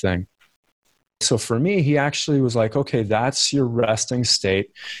do anything. So for me, he actually was like, okay, that's your resting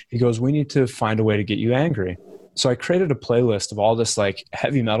state. He goes, we need to find a way to get you angry. So I created a playlist of all this like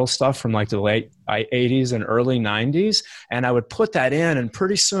heavy metal stuff from like the late 80s and early 90s. And I would put that in, and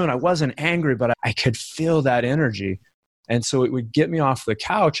pretty soon I wasn't angry, but I could feel that energy. And so it would get me off the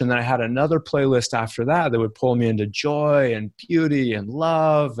couch. And then I had another playlist after that would pull me into joy and beauty and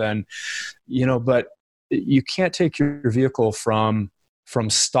love. And, but you can't take your vehicle from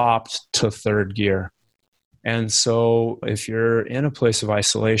stopped to third gear. And so if you're in a place of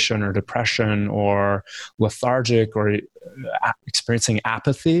isolation or depression or lethargic or experiencing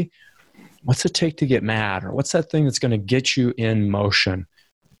apathy, what's it take to get mad? Or what's that thing that's going to get you in motion?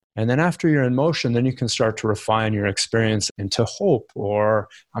 And then after you're in motion, then you can start to refine your experience into hope, or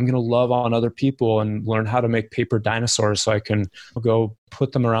I'm going to love on other people and learn how to make paper dinosaurs so I can go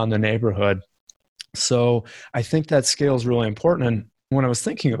put them around the neighborhood. So I think that scale is really important. And when I was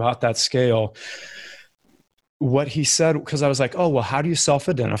thinking about that scale, what he said, because I was like, oh, well, how do you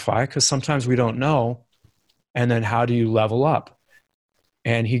self-identify? Because sometimes we don't know. And then how do you level up?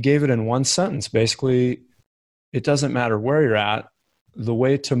 And he gave it in one sentence. Basically, it doesn't matter where you're at. The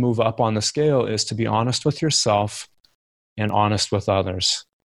way to move up on the scale is to be honest with yourself and honest with others.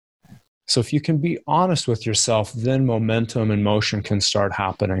 So if you can be honest with yourself, then momentum and motion can start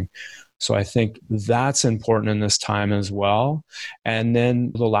happening. So I think that's important in this time as well. And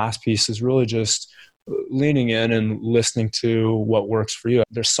then the last piece is really just leaning in and listening to what works for you.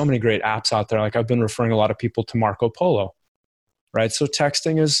 There's so many great apps out there. Like I've been referring a lot of people to Marco Polo, right? So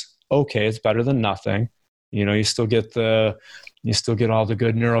texting is okay. It's better than nothing. You still get all the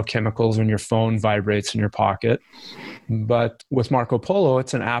good neurochemicals when your phone vibrates in your pocket. But with Marco Polo,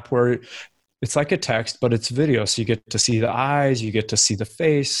 it's an app where it's like a text, but it's video. So you get to see the eyes, you get to see the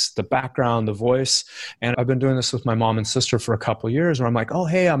face, the background, the voice. And I've been doing this with my mom and sister for a couple of years where I'm like, oh,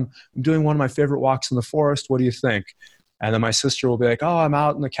 hey, I'm doing one of my favorite walks in the forest. What do you think? And then my sister will be like, oh, I'm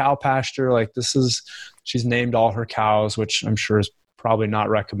out in the cow pasture. Like she's named all her cows, which I'm sure is probably not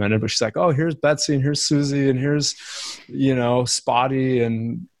recommended, but she's like, oh, here's Betsy and here's Susie and here's, Spotty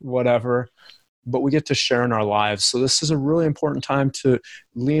and whatever. But we get to share in our lives. So this is a really important time to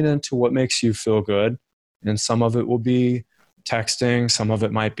lean into what makes you feel good. And some of it will be texting. Some of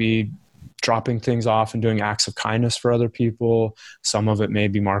it might be dropping things off and doing acts of kindness for other people. Some of it may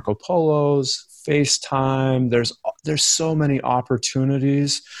be Marco Polos, FaceTime. There's so many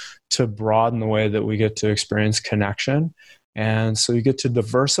opportunities to broaden the way that we get to experience connection. And so you get to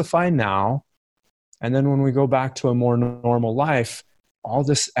diversify now. And then when we go back to a more normal life, all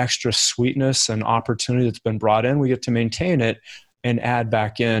this extra sweetness and opportunity that's been brought in, we get to maintain it and add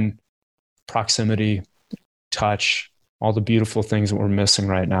back in proximity, touch, all the beautiful things that we're missing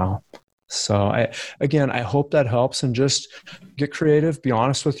right now. So I hope that helps, and just get creative, be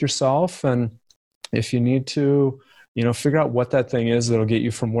honest with yourself. And if you need to, figure out what that thing is that'll get you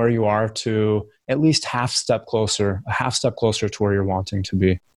from where you are to at least a half step closer to where you're wanting to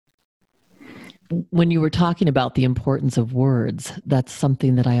be. When you were talking about the importance of words, that's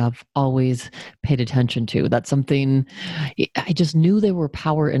something that I have always paid attention to. That's something I just knew there were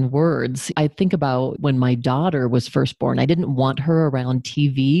power in words. I think about when my daughter was first born, I didn't want her around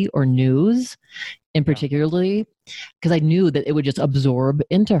TV or news in particularly, because I knew that it would just absorb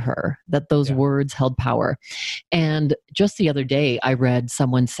into her, that those words held power. And just the other day, I read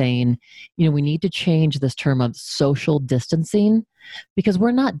someone saying, we need to change this term of social distancing, because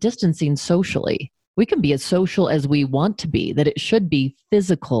we're not distancing socially. We can be as social as we want to be, that it should be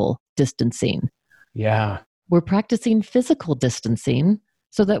physical distancing. Yeah. We're practicing physical distancing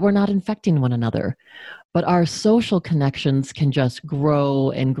so that we're not infecting one another. But our social connections can just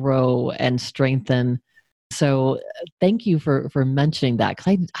grow and strengthen. So thank you for mentioning that,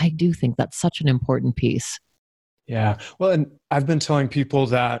 because I do think that's such an important piece. Yeah. Well, and I've been telling people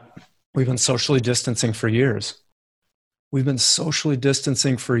that we've been socially distancing for years. We've been socially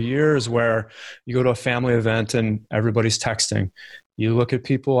distancing for years, where you go to a family event and everybody's texting. You look at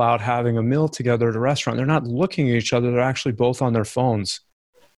people out having a meal together at a restaurant. They're not looking at each other. They're actually both on their phones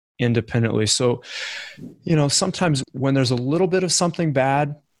independently. So, sometimes when there's a little bit of something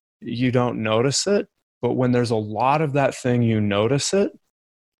bad, you don't notice it. But when there's a lot of that thing, you notice it.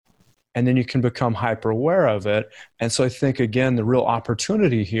 And then you can become hyper aware of it. And so I think, again, the real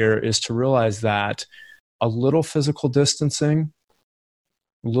opportunity here is to realize that a little physical distancing,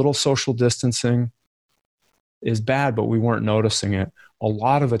 a little social distancing is bad, but we weren't noticing it. A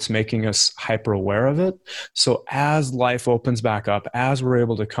lot of it's making us hyper aware of it. So as life opens back up, as we're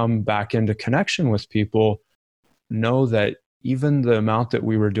able to come back into connection with people, know that even the amount that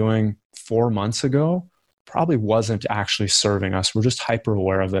we were doing 4 months ago probably wasn't actually serving us. We're just hyper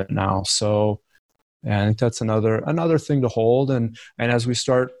aware of it now. So I think that's another thing to hold. And as we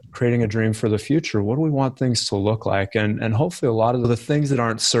start creating a dream for the future, what do we want things to look like? And hopefully a lot of the things that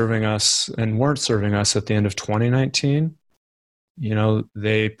aren't serving us and weren't serving us at the end of 2019,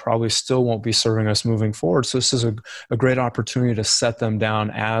 they probably still won't be serving us moving forward. So this is a great opportunity to set them down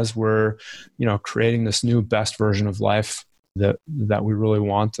as we're, creating this new best version of life that we really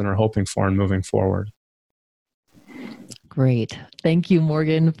want and are hoping for and moving forward. Great. Thank you,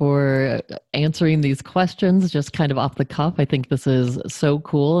 Morgan, for answering these questions just kind of off the cuff. I think this is so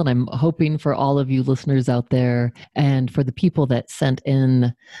cool. And I'm hoping for all of you listeners out there and for the people that sent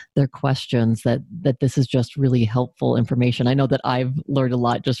in their questions that this is just really helpful information. I know that I've learned a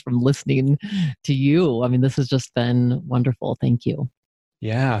lot just from listening to you. I mean, this has just been wonderful. Thank you.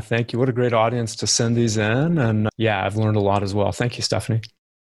 Yeah, thank you. What a great audience to send these in. And I've learned a lot as well. Thank you, Stephanie.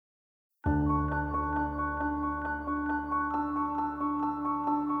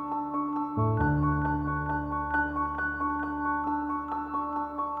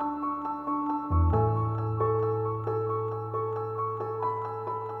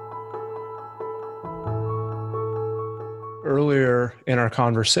 Earlier in our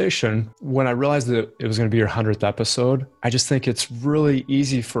conversation, when I realized that it was going to be your 100th episode, I just think it's really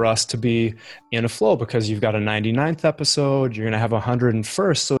easy for us to be in a flow, because you've got a 99th episode, you're going to have a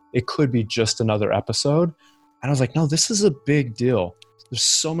 101st, so it could be just another episode. And I was like, no, this is a big deal. There's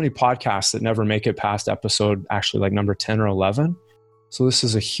so many podcasts that never make it past episode, actually like number 10 or 11. So this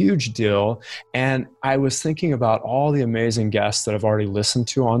is a huge deal. And I was thinking about all the amazing guests that I've already listened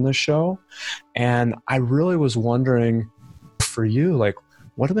to on this show. And I really was wondering, for you, like,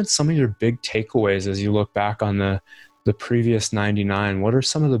 what have been some of your big takeaways as you look back on the previous 99? What are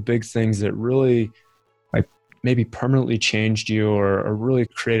some of the big things that really like maybe permanently changed you or really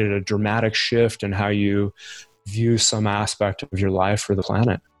created a dramatic shift in how you view some aspect of your life or the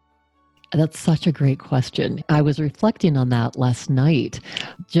planet? That's such a great question. I was reflecting on that last night,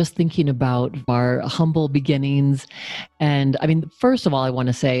 just thinking about our humble beginnings. And I mean, first of all, I want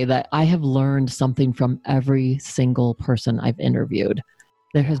to say that I have learned something from every single person I've interviewed.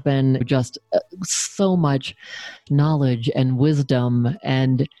 There has been just so much knowledge and wisdom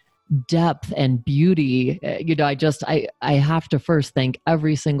and depth and beauty. I have to first thank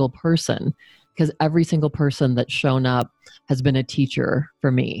every single person, because every single person that's shown up has been a teacher for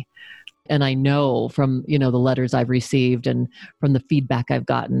me. And I know from, the letters I've received and from the feedback I've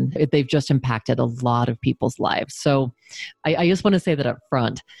gotten, they've just impacted a lot of people's lives. So I just want to say that up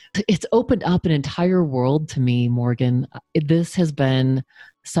front. It's opened up an entire world to me, Morgan. This has been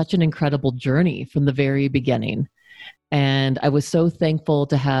such an incredible journey from the very beginning. And I was so thankful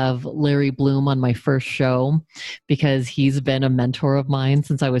to have Larry Bloom on my first show because he's been a mentor of mine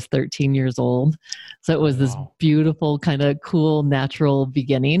since I was 13 years old. So it was this beautiful, kind of cool, natural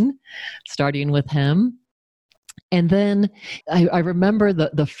beginning, starting with him. And then I remember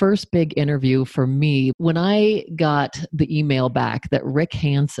the first big interview for me when I got the email back that Rick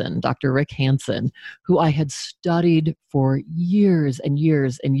Hansen, Dr. Rick Hansen, who I had studied for years and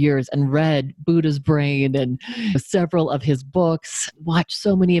years and years and read Buddha's Brain and several of his books, watched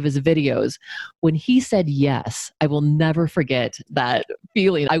so many of his videos. When he said yes, I will never forget that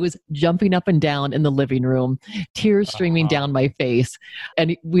feeling. I was jumping up and down in the living room, tears streaming down my face.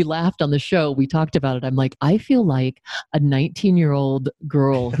 And we laughed on the show. We talked about it. I'm like, I feel like a 19-year-old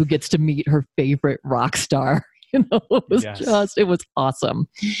girl who gets to meet her favorite rock star. It was awesome.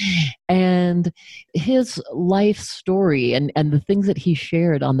 And his life story and the things that he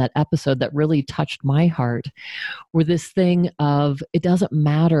shared on that episode that really touched my heart were this thing of, it doesn't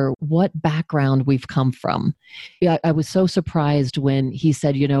matter what background we've come from. I was so surprised when he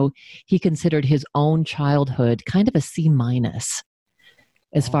said, he considered his own childhood kind of a C-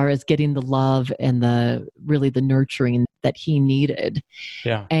 as far as getting the love and the nurturing that he needed.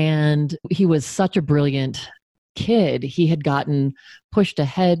 Yeah. And he was such a brilliant kid. He had gotten pushed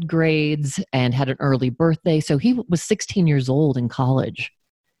ahead grades and had an early birthday. So he was 16 years old in college.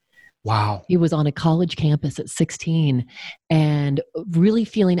 Wow. He was on a college campus at 16 and really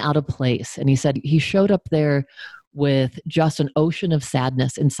feeling out of place. And he said he showed up there with just an ocean of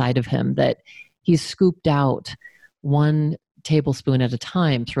sadness inside of him that he scooped out one tablespoon at a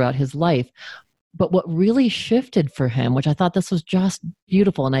time throughout his life. But what really shifted for him, which I thought this was just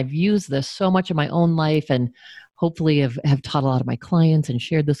beautiful, and I've used this so much in my own life and hopefully have taught a lot of my clients and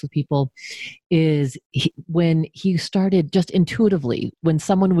shared this with people, is when he started just intuitively, when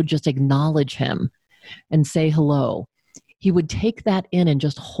someone would just acknowledge him and say hello, he would take that in and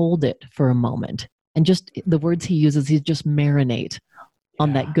just hold it for a moment. And just the words he uses, he just marinate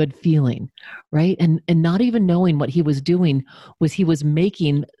on that good feeling, right? And not even knowing what he was doing was he was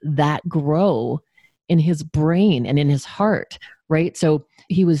making that grow in his brain and in his heart, right? So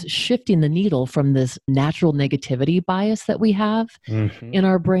he was shifting the needle from this natural negativity bias that we have in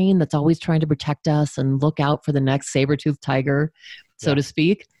our brain that's always trying to protect us and look out for the next saber-toothed tiger, so to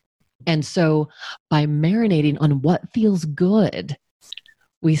speak. And so by marinating on what feels good,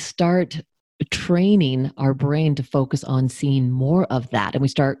 we start training our brain to focus on seeing more of that. And we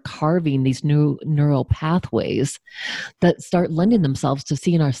start carving these new neural pathways that start lending themselves to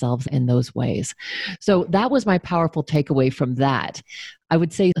seeing ourselves in those ways. So that was my powerful takeaway from that. I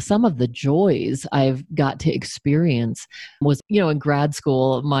would say some of the joys I've got to experience was, in grad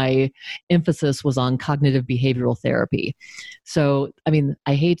school, my emphasis was on cognitive behavioral therapy. So,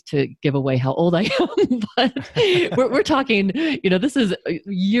 I hate to give away how old I am, but we're talking, this is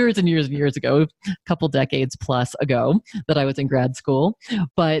years and years and years ago, a couple decades plus ago that I was in grad school.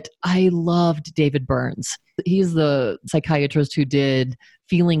 But I loved David Burns. He's the psychiatrist who did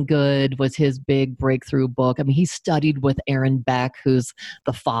Feeling Good, was his big breakthrough book. He studied with Aaron Beck, who's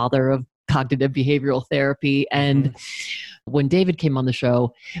the father of cognitive behavioral therapy. And when David came on the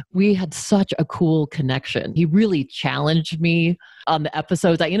show, we had such a cool connection. He really challenged me on the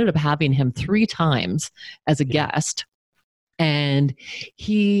episodes. I ended up having him 3 times as a guest. And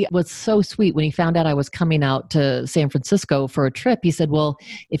he was so sweet when he found out I was coming out to San Francisco for a trip. He said, well,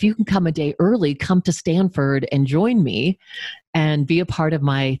 if you can come a day early, come to Stanford and join me and be a part of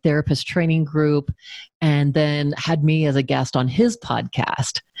my therapist training group. And then had me as a guest on his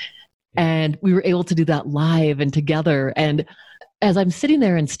podcast. And we were able to do that live and together. And as I'm sitting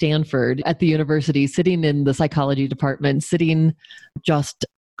there in Stanford at the university, sitting in the psychology department, sitting just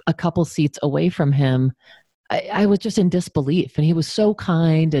a couple seats away from him, I was just in disbelief. And he was so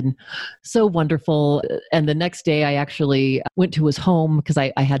kind and so wonderful. And the next day I actually went to his home because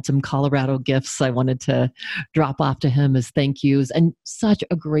I had some Colorado gifts I wanted to drop off to him as thank yous. And such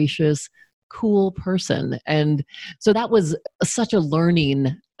a gracious, cool person. And so that was such a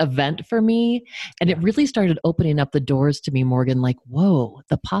learning event for me. And it really started opening up the doors to me, Morgan, like, whoa,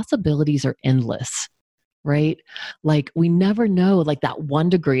 the possibilities are endless, right? Like we never know, like that 1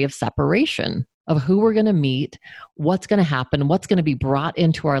 degree of separation of who we're going to meet, what's going to happen, what's going to be brought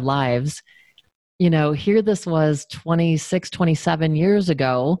into our lives. Here this was 26, 27 years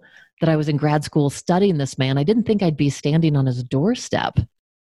ago that I was in grad school studying this man. I didn't think I'd be standing on his doorstep.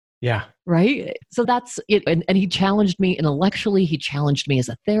 Yeah. Right. So that's it. And he challenged me intellectually. He challenged me as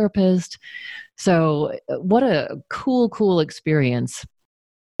a therapist. So what a cool experience.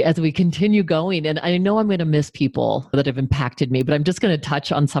 as we continue going, and I know I'm going to miss people that have impacted me, but I'm just going to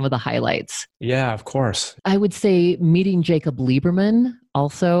touch on some of the highlights. Yeah, of course. I would say meeting Jacob Lieberman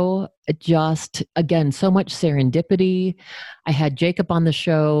also, just again, so much serendipity. I had Jacob on the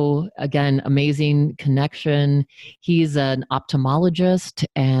show, again, amazing connection. He's an ophthalmologist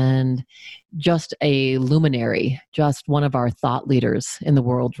and just a luminary, just one of our thought leaders in the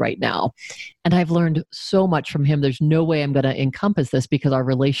world right now. And I've learned so much from him. There's no way I'm going to encompass this because our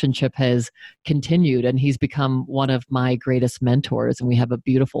relationship has continued and he's become one of my greatest mentors. And we have a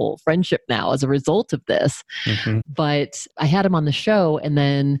beautiful friendship now as a result of this. Mm-hmm. But I had him on the show. And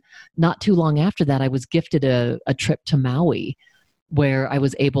then not too long after that, I was gifted a trip to Maui, where I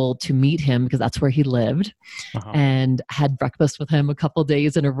was able to meet him because that's where he lived, and had breakfast with him a couple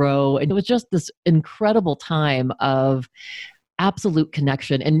days in a row. And it was just this incredible time of absolute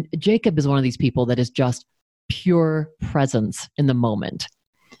connection. And Jacob is one of these people that is just pure presence in the moment.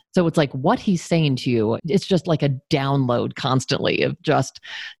 So it's like what he's saying to you, it's just like a download constantly of just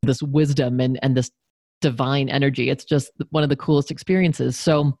this wisdom and this divine energy. It's just one of the coolest experiences.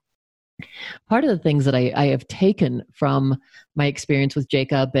 So part of the things that I have taken from my experience with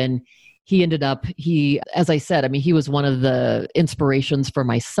Jacob, and he ended up, as I said, I mean, he was one of the inspirations for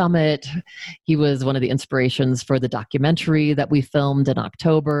my summit. He was one of the inspirations for the documentary that we filmed in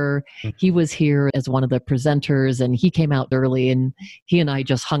October. He was here as one of the presenters, and he came out early, and he and I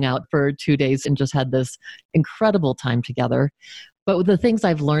just hung out for 2 days and just had this incredible time together. But the things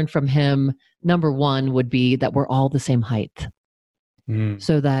I've learned from him, number one would be that we're all the same height.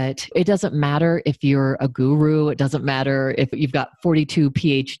 So that it doesn't matter if you're a guru, it doesn't matter if you've got 42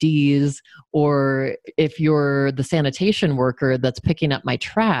 PhDs, or if you're the sanitation worker that's picking up my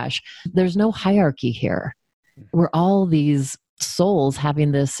trash. There's no hierarchy here. We're all these souls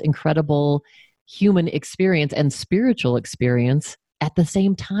having this incredible human experience and spiritual experience at the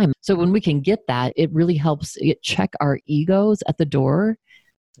same time. So when we can get that, it really helps it check our egos at the door.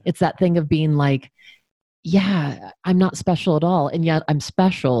 It's that thing of being like, yeah, I'm not special at all. And yet I'm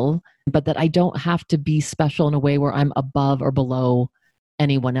special, but that I don't have to be special in a way where I'm above or below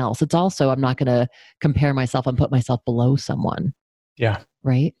anyone else. It's also, I'm not going to compare myself and put myself below someone. Yeah.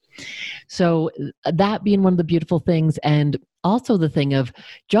 Right. So that being one of the beautiful things. And also the thing of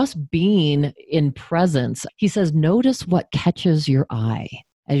just being in presence. He says, notice what catches your eye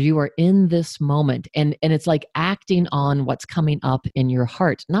as you are in this moment. And it's like acting on what's coming up in your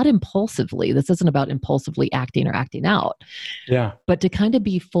heart, not impulsively. This isn't about impulsively acting or acting out. Yeah. But to kind of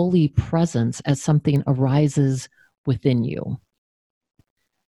be fully present as something arises within you.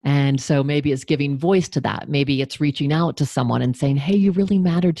 And so maybe it's giving voice to that. Maybe it's reaching out to someone and saying, hey, you really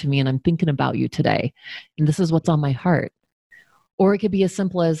matter to me and I'm thinking about you today. And this is what's on my heart. Or it could be as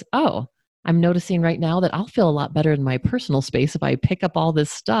simple as, oh, I'm noticing right now that I'll feel a lot better in my personal space if I pick up all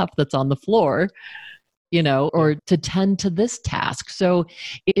this stuff that's on the floor, or to tend to this task. So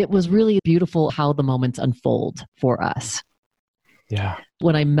it was really beautiful how the moments unfold for us. Yeah.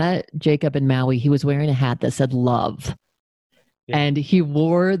 When I met Jacob in Maui, he was wearing a hat that said love. Yeah. And he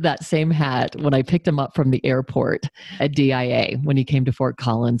wore that same hat when I picked him up from the airport at DIA when he came to Fort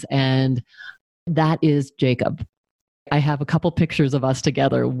Collins. And that is Jacob. I have a couple pictures of us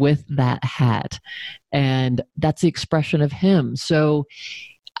together with that hat, and that's the expression of him. So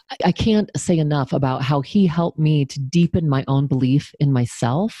I can't say enough about how he helped me to deepen my own belief in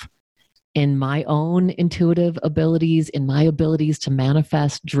myself, in my own intuitive abilities, in my abilities to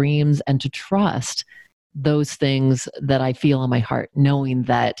manifest dreams and to trust those things that I feel in my heart, knowing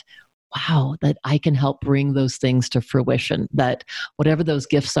that, wow, that I can help bring those things to fruition, that whatever those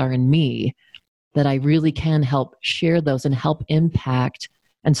gifts are in me, that I really can help share those and help impact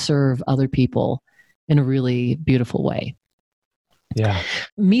and serve other people in a really beautiful way. Yeah.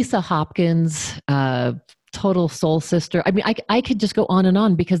 Misa Hopkins, total soul sister. I mean, I could just go on and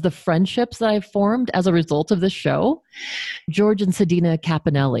on because the friendships that I've formed as a result of this show, George and Sedina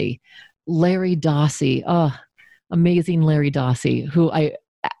Capinelli, Larry Dossie, amazing Larry Dossie, who I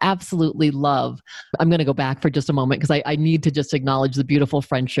absolutely love. I'm going to go back for just a moment because I need to just acknowledge the beautiful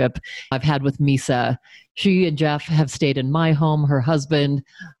friendship I've had with Misa. She and Jeff have stayed in my home, her husband.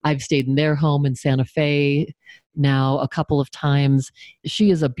 I've stayed in their home in Santa Fe now a couple of times. She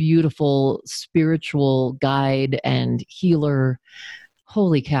is a beautiful spiritual guide and healer.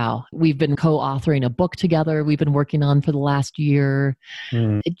 Holy cow. We've been co-authoring a book together we've been working on for the last year.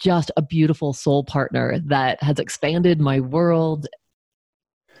 Just a beautiful soul partner that has expanded my world.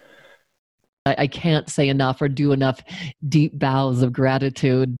 I can't say enough or do enough deep bows of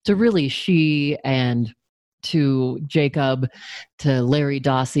gratitude to really she and to Jacob, to Larry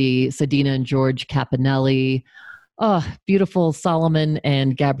Dossie, Sedina and George Capinelli. Oh, beautiful Solomon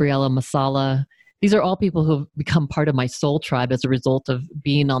and Gabriella Masala. These are all people who have become part of my soul tribe as a result of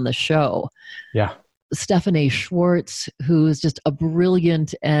being on the show. Yeah. Stephen Schwartz, who is just a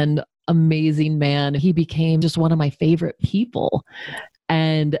brilliant and amazing man. He became just one of my favorite people.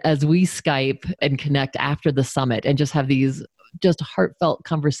 And as we Skype and connect after the summit and just have these just heartfelt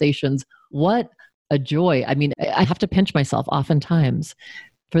conversations, what a joy. I mean, I have to pinch myself oftentimes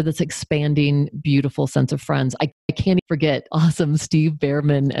for this expanding, beautiful sense of friends. I can't forget awesome Steve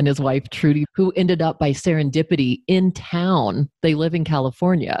Behrman and his wife, Trudy, who ended up by serendipity in town. They live in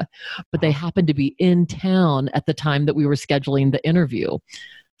California, but they happened to be in town at the time that we were scheduling the interview.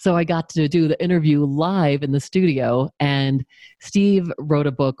 So I got to do the interview live in the studio, and Steve wrote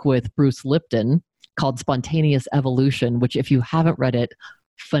a book with Bruce Lipton called Spontaneous Evolution, which if you haven't read it,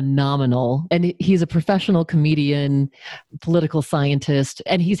 phenomenal. And he's a professional comedian, political scientist,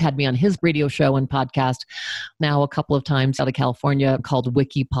 and he's had me on his radio show and podcast now a couple of times out of California called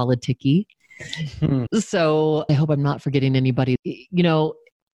Wiki Politiki. So I hope I'm not forgetting anybody. You know,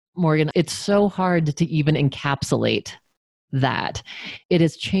 Morgan, it's so hard to even encapsulate that. It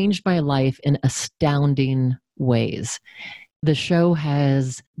has changed my life in astounding ways. The show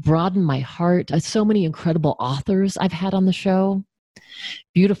has broadened my heart. So many incredible authors I've had on the show.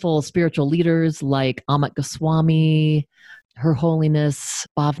 Beautiful spiritual leaders like Amit Goswami, Her Holiness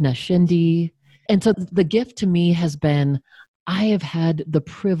Bhavna Shinde. And so the gift to me has been, I have had the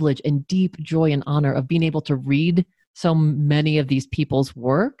privilege and deep joy and honor of being able to read so many of these people's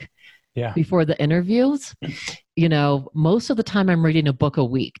work before the interviews. You know, most of the time I'm reading a book a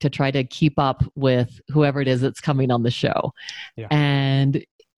week to try to keep up with whoever it is that's coming on the show. Yeah. And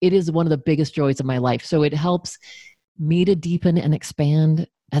it is one of the biggest joys of my life. So it helps me to deepen and expand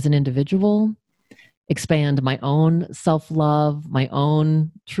as an individual, expand my own self-love, my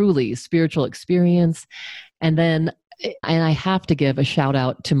own truly spiritual experience. And I have to give a shout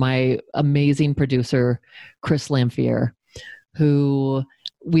out to my amazing producer, Chris Lamphere, who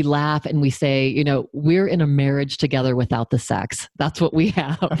we laugh and we say, you know, we're in a marriage together without the sex. That's what we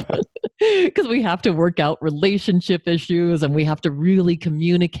have. Because we have to work out relationship issues and we have to really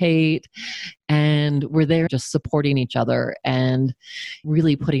communicate. And we're there just supporting each other and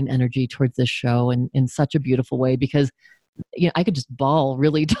really putting energy towards this show in such a beautiful way. Because, you know, I could just bawl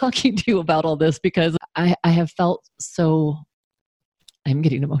really talking to you about all this because I have felt so, I'm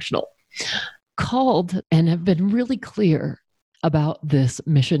getting emotional, called and have been really clear about this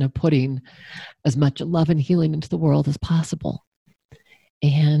mission of putting as much love and healing into the world as possible.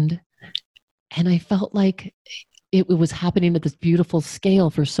 And I felt like it was happening at this beautiful scale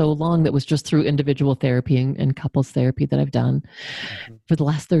for so long that was just through individual therapy and couples therapy that I've done for the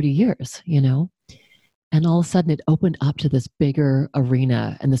last 30 years, you know? And all of a sudden it opened up to this bigger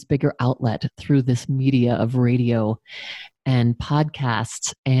arena and this bigger outlet through this media of radio and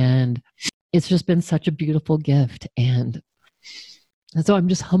podcasts. And it's just been such a beautiful gift. And so I'm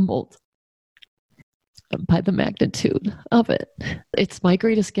just humbled by the magnitude of it. It's my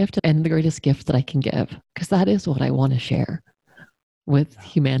greatest gift and the greatest gift that I can give, because that is what I want to share with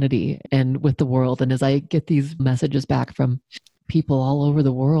humanity and with the world. And as I get these messages back from people all over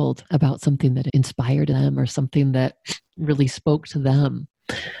the world about something that inspired them or something that really spoke to them,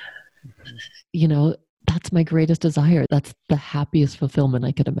 you know, that's my greatest desire. That's the happiest fulfillment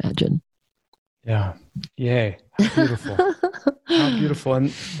I could imagine. Yeah. Yay. How beautiful. How beautiful.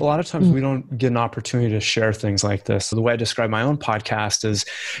 And a lot of times we don't get an opportunity to share things like this. So the way I describe my own podcast is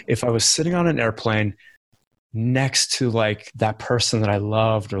if I was sitting on an airplane next to like that person that I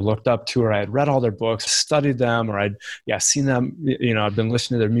loved or looked up to, or I had read all their books, studied them, or I'd seen them, you know, I've been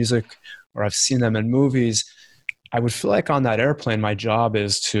listening to their music or I've seen them in movies, I would feel like on that airplane, my job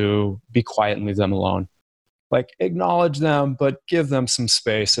is to be quiet and leave them alone. Like acknowledge them, but give them some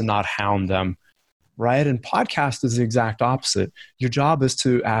space and not hound them. Right? And podcast is the exact opposite. Your job is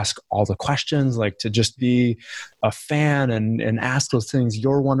to ask all the questions, like to just be a fan and ask those things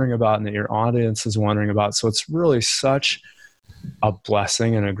you're wondering about and that your audience is wondering about. So it's really such a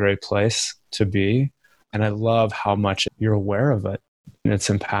blessing and a great place to be. And I love how much you're aware of it and it's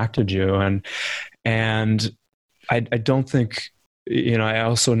impacted you. And I don't think, you know, I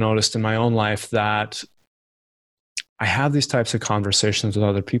also noticed in my own life that I have these types of conversations with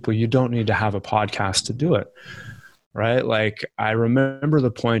other people. You don't need to have a podcast to do it, right? Like I remember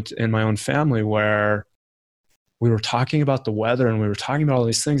the point in my own family where we were talking about the weather and we were talking about all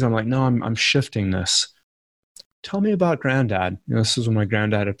these things. I'm like, no, I'm shifting this. Tell me about granddad. You know, this is when my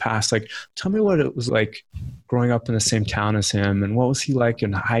granddad had passed. Like, tell me what it was like growing up in the same town as him and what was he like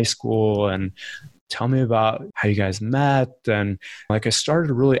in high school, and tell me about how you guys met. And like I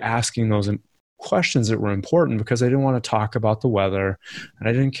started really asking those questions that were important because I didn't want to talk about the weather and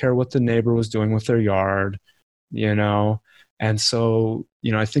I didn't care what the neighbor was doing with their yard, you know? And so,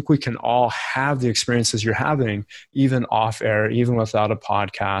 you know, I think we can all have the experiences you're having, even off air, even without a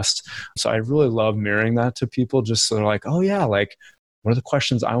podcast. So I really love mirroring that to people, just so they're like, oh yeah, like what are the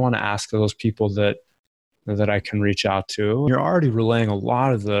questions I want to ask those people that I can reach out to? You're already relaying a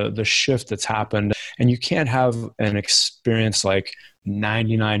lot of the shift that's happened, and you can't have an experience like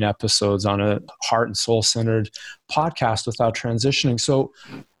 99 episodes on a heart and soul centered podcast without transitioning. So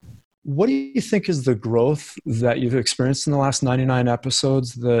what do you think is the growth that you've experienced in the last 99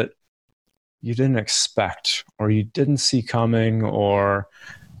 episodes that you didn't expect or you didn't see coming? Or,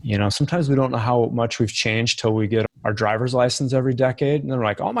 you know, sometimes we don't know how much we've changed till we get our driver's license every decade. And then we're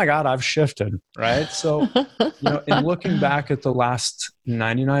like, oh my God, I've shifted, right? So, you know, in looking back at the last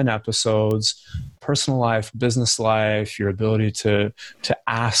 99 episodes, personal life, business life, your ability to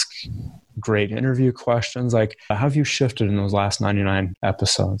ask great interview questions, like how have you shifted in those last 99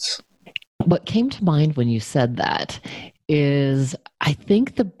 episodes? What came to mind when you said that is, I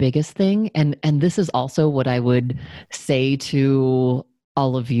think the biggest thing, and this is also what I would say to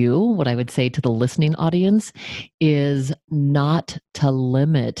all of you, what I would say to the listening audience, is not to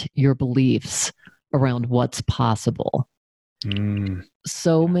limit your beliefs around what's possible.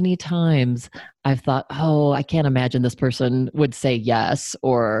 So many times I've thought, oh, I can't imagine this person would say yes,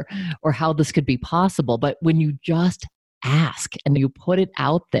 or how this could be possible. But when you just ask and you put it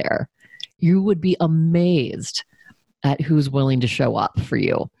out there, you would be amazed at who's willing to show up for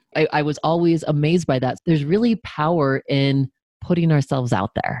you. I was always amazed by that. There's really power in putting ourselves out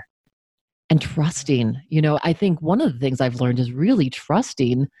there and trusting. You know, I think one of the things I've learned is really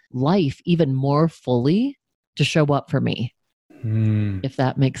trusting life even more fully to show up for me, if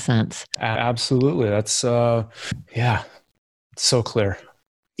that makes sense. Absolutely. That's, yeah, it's so clear.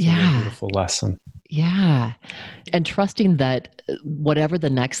 It's a really beautiful lesson. Yeah. And trusting that whatever the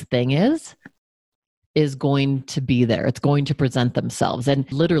next thing is going to be there. It's going to present themselves. And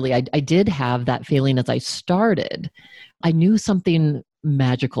literally, I did have that feeling as I started. I knew something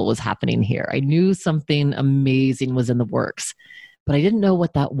magical was happening here. I knew something amazing was in the works, but I didn't know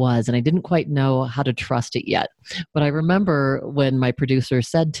what that was. And I didn't quite know how to trust it yet. But I remember when my producer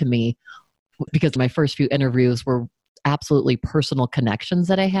said to me, because my first few interviews were absolutely personal connections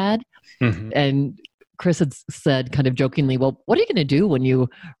that I had. And Chris had said kind of jokingly, well, what are you going to do when you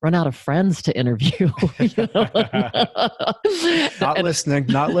run out of friends to interview? Not listening.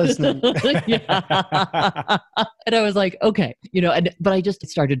 Yeah. And I was like, okay, you know, but I just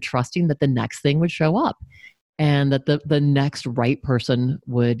started trusting that the next thing would show up and that the next right person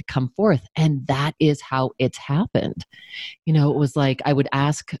would come forth. And that is how it's happened. You know, it was like I would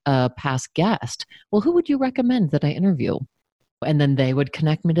ask a past guest, well, who would you recommend that I interview? And then they would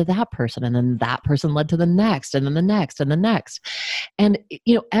connect me to that person. And then that person led to the next, and then the next, and the next. And,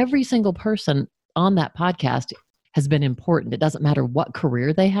 you know, every single person on that podcast has been important. It doesn't matter what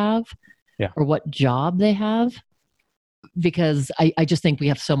career they have or what job they have, because I just think we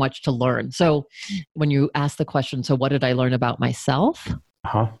have so much to learn. So when you ask the question, so what did I learn about myself?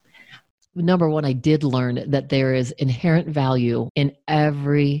 Number one, I did learn that there is inherent value in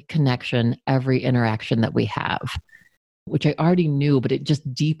every connection, every interaction that we have, which I already knew, but it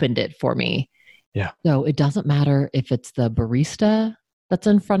just deepened it for me. Yeah. So it doesn't matter if it's the barista that's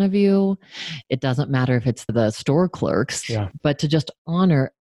in front of you. It doesn't matter if it's the store clerks, but to just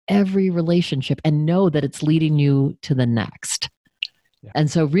honor every relationship and know that it's leading you to the next. And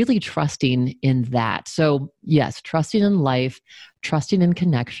so really trusting in that. So yes, trusting in life, trusting in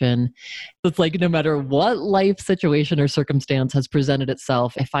connection. It's like no matter what life situation or circumstance has presented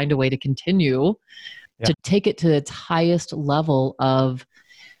itself, I find a way to continue to take it to its highest level of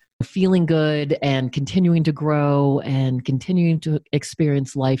feeling good and continuing to grow and continuing to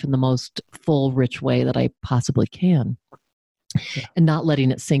experience life in the most full, rich way that I possibly can. And not letting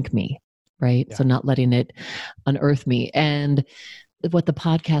it sink me, right? So not letting it unearth me. And what the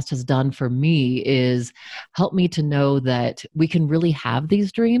podcast has done for me is help me to know that we can really have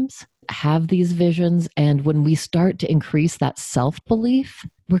these dreams, have these visions. And when we start to increase that self-belief,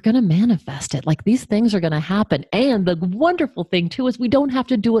 we're going to manifest it. Like these things are going to happen. And the wonderful thing too is we don't have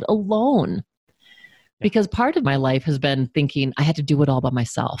to do it alone. Because part of my life has been thinking I had to do it all by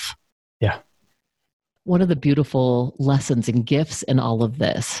myself. Yeah. One of the beautiful lessons and gifts in all of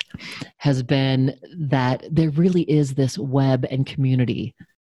this has been that there really is this web and community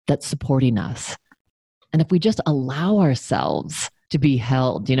that's supporting us. And if we just allow ourselves to be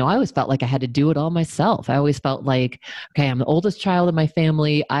held, you know, I always felt like I had to do it all myself. I always felt like, okay, I'm the oldest child in my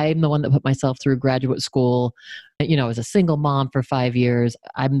family. I'm the one that put myself through graduate school. As a single mom for 5 years,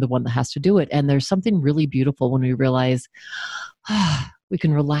 I'm the one that has to do it. And there's something really beautiful when we realize we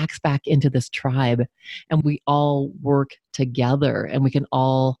can relax back into this tribe and we all work together and we can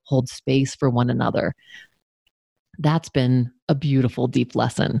all hold space for one another. That's been a beautiful, deep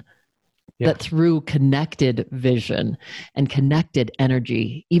lesson. Yeah. That through connected vision and connected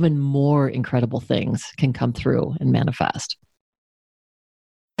energy, even more incredible things can come through and manifest.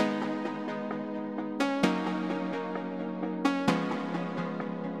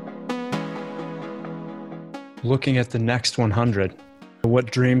 Looking at the next 100,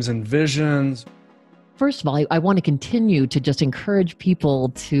 what dreams and visions? First of all, I want to continue to just encourage people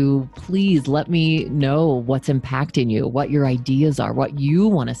to please let me know what's impacting you, what your ideas are, what you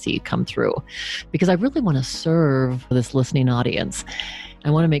want to see come through, because I really want to serve this listening audience. I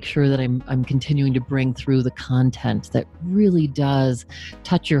want to make sure that I'm continuing to bring through the content that really does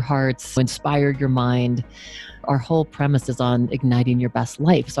touch your hearts, inspire your mind. Our whole premise is on igniting your best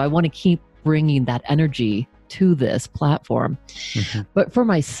life. So I want to keep bringing that energy to this platform. Mm-hmm. But for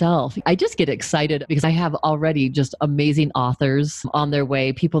myself, I just get excited because I have already just amazing authors on their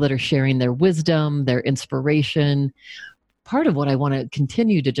way, people that are sharing their wisdom, their inspiration. Part of what I want to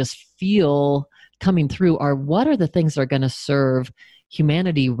continue to just feel coming through are what are the things that are going to serve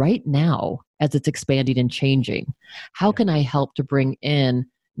humanity right now as it's expanding and changing? How can I help to bring in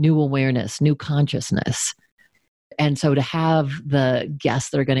new awareness, new consciousness? And so to have the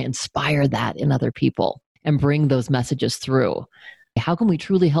guests that are going to inspire that in other people and bring those messages through. How can we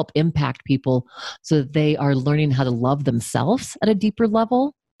truly help impact people so that they are learning how to love themselves at a deeper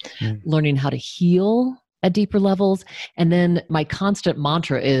level, learning how to heal at deeper levels? And then my constant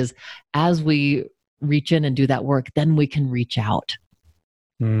mantra is, as we reach in and do that work, then we can reach out.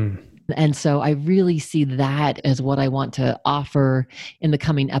 And so I really see that as what I want to offer in the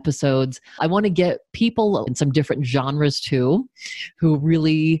coming episodes. I want to get people in some different genres too, who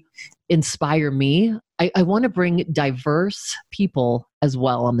really inspire me. I want to bring diverse people as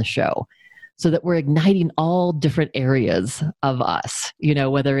well on the show so that we're igniting all different areas of us,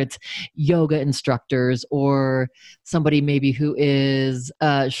 whether it's yoga instructors or somebody maybe who is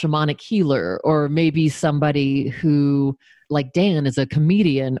a shamanic healer, or maybe somebody who, like Dan, is a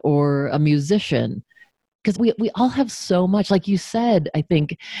comedian or a musician. Because we all have so much, like you said, I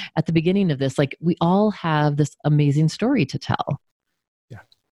think at the beginning of this, like we all have this amazing story to tell.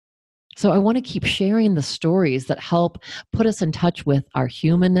 So I want to keep sharing the stories that help put us in touch with our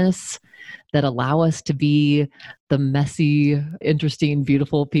humanness, that allow us to be the messy, interesting,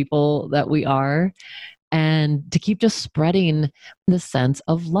 beautiful people that we are, and to keep just spreading the sense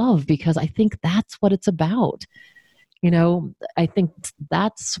of love, because I think that's what it's about. I think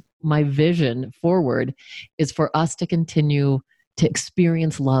that's my vision forward, is for us to continue to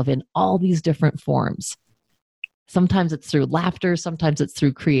experience love in all these different forms. Sometimes it's through laughter, sometimes it's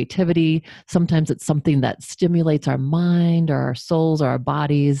through creativity, sometimes it's something that stimulates our mind or our souls or our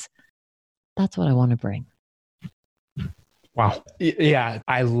bodies. That's what I want to bring. Wow. Yeah,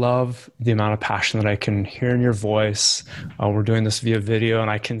 I love the amount of passion that I can hear in your voice. We're doing this via video and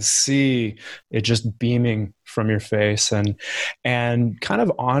I can see it just beaming from your face. And kind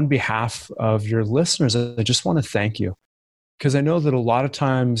of on behalf of your listeners, I just want to thank you, because I know that a lot of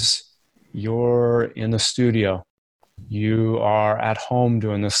times you're in the studio, you are at home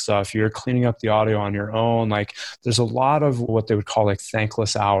doing this stuff, you're cleaning up the audio on your own. Like there's a lot of what they would call like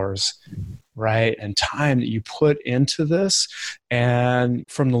thankless hours, right? And time that you put into this. And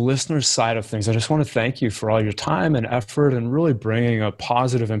from the listener's side of things, I just want to thank you for all your time and effort and really bringing a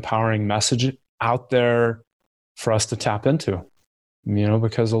positive, empowering message out there for us to tap into.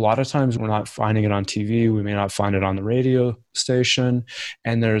 Because a lot of times we're not finding it on TV, we may not find it on the radio station,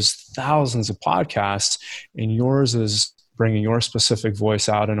 and there's thousands of podcasts, and yours is bringing your specific voice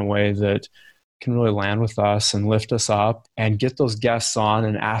out in a way that can really land with us and lift us up and get those guests on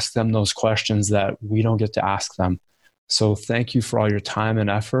and ask them those questions that we don't get to ask them. So thank you for all your time and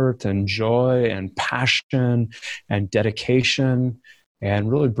effort and joy and passion and dedication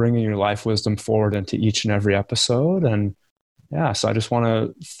and really bringing your life wisdom forward into each and every episode. And yeah, so I just want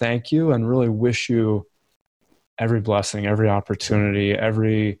to thank you and really wish you every blessing, every opportunity,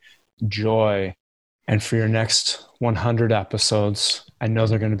 every joy. And for your next 100 episodes, I know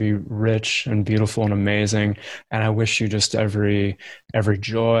they're going to be rich and beautiful and amazing. And I wish you just every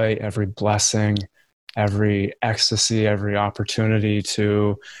joy, every blessing, every ecstasy, every opportunity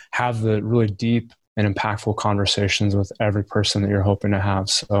to have the really deep and impactful conversations with every person that you're hoping to have.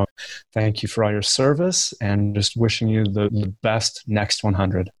 So thank you for all your service and just wishing you the best next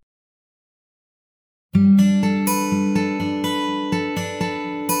 100.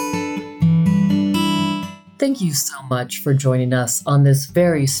 Thank you so much for joining us on this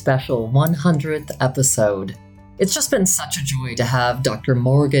very special 100th episode. It's just been such a joy to have Dr.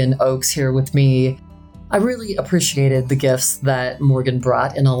 Morgan Oakes here with me. I really appreciated the gifts that Morgan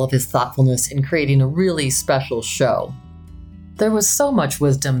brought and all of his thoughtfulness in creating a really special show. There was so much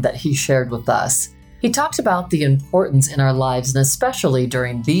wisdom that he shared with us. He talked about the importance in our lives, and especially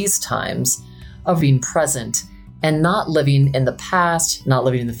during these times, of being present and not living in the past, not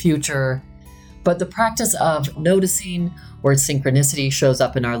living in the future, but the practice of noticing where synchronicity shows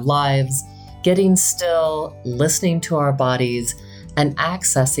up in our lives, getting still, listening to our bodies, and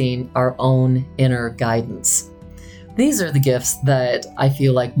accessing our own inner guidance. These are the gifts that I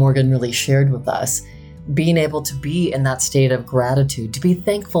feel like Morgan really shared with us. Being able to be in that state of gratitude, to be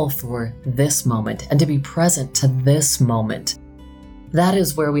thankful for this moment, and to be present to this moment. That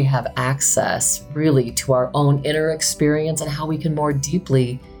is where we have access, really, to our own inner experience and how we can more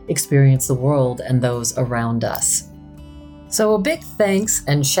deeply experience the world and those around us. So a big thanks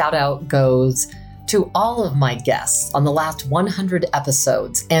and shout out goes to all of my guests on the last 100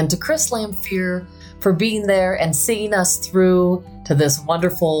 episodes, and to Chris Lamphere for being there and seeing us through to this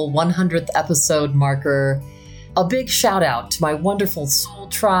wonderful 100th episode marker. A big shout out to my wonderful soul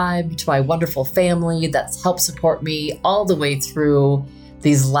tribe, to my wonderful family that's helped support me all the way through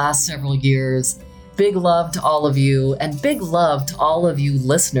these last several years. Big love to all of you, and big love to all of you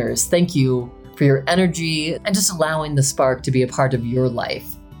listeners. Thank you for your energy and just allowing the spark to be a part of your life.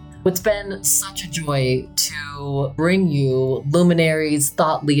 It's been such a joy to bring you luminaries,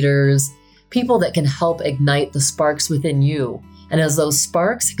 thought leaders, people that can help ignite the sparks within you. And as those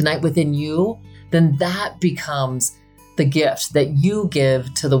sparks ignite within you, then that becomes the gift that you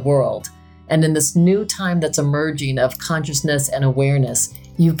give to the world. And in this new time that's emerging of consciousness and awareness,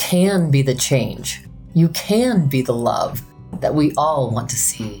 you can be the change. You can be the love that we all want to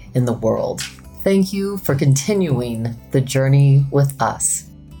see in the world. Thank you for continuing the journey with us.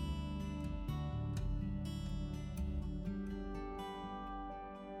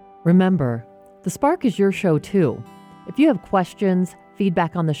 Remember, The Spark is your show too. If you have questions,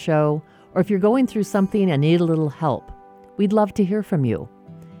 feedback on the show, or if you're going through something and need a little help, we'd love to hear from you.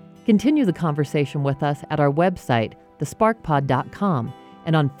 Continue the conversation with us at our website, thesparkpod.com,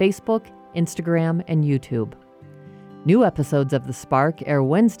 and on Facebook, Instagram, and YouTube. New episodes of The Spark air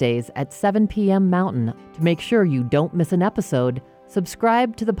Wednesdays at 7 p.m. Mountain. To make sure you don't miss an episode,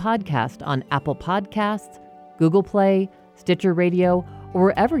 subscribe to the podcast on Apple Podcasts, Google Play, Stitcher Radio, or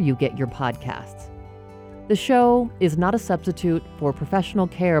wherever you get your podcasts. The show is not a substitute for professional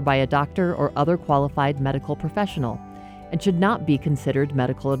care by a doctor or other qualified medical professional and should not be considered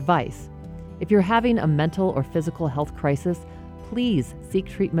medical advice. If you're having a mental or physical health crisis, please seek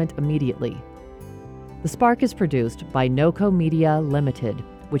treatment immediately. The Spark is produced by NOCO Media Limited,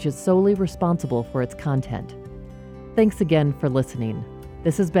 which is solely responsible for its content. Thanks again for listening.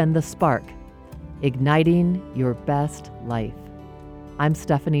 This has been The Spark, igniting your best life. I'm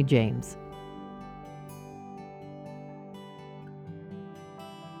Stephanie James.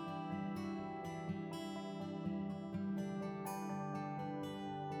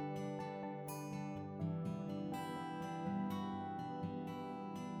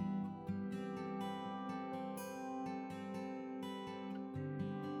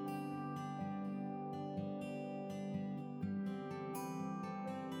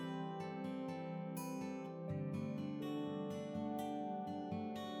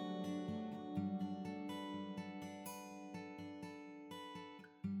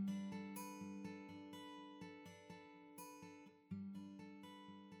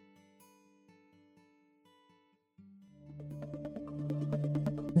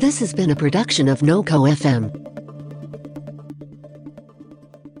 This has been a production of NOCO FM.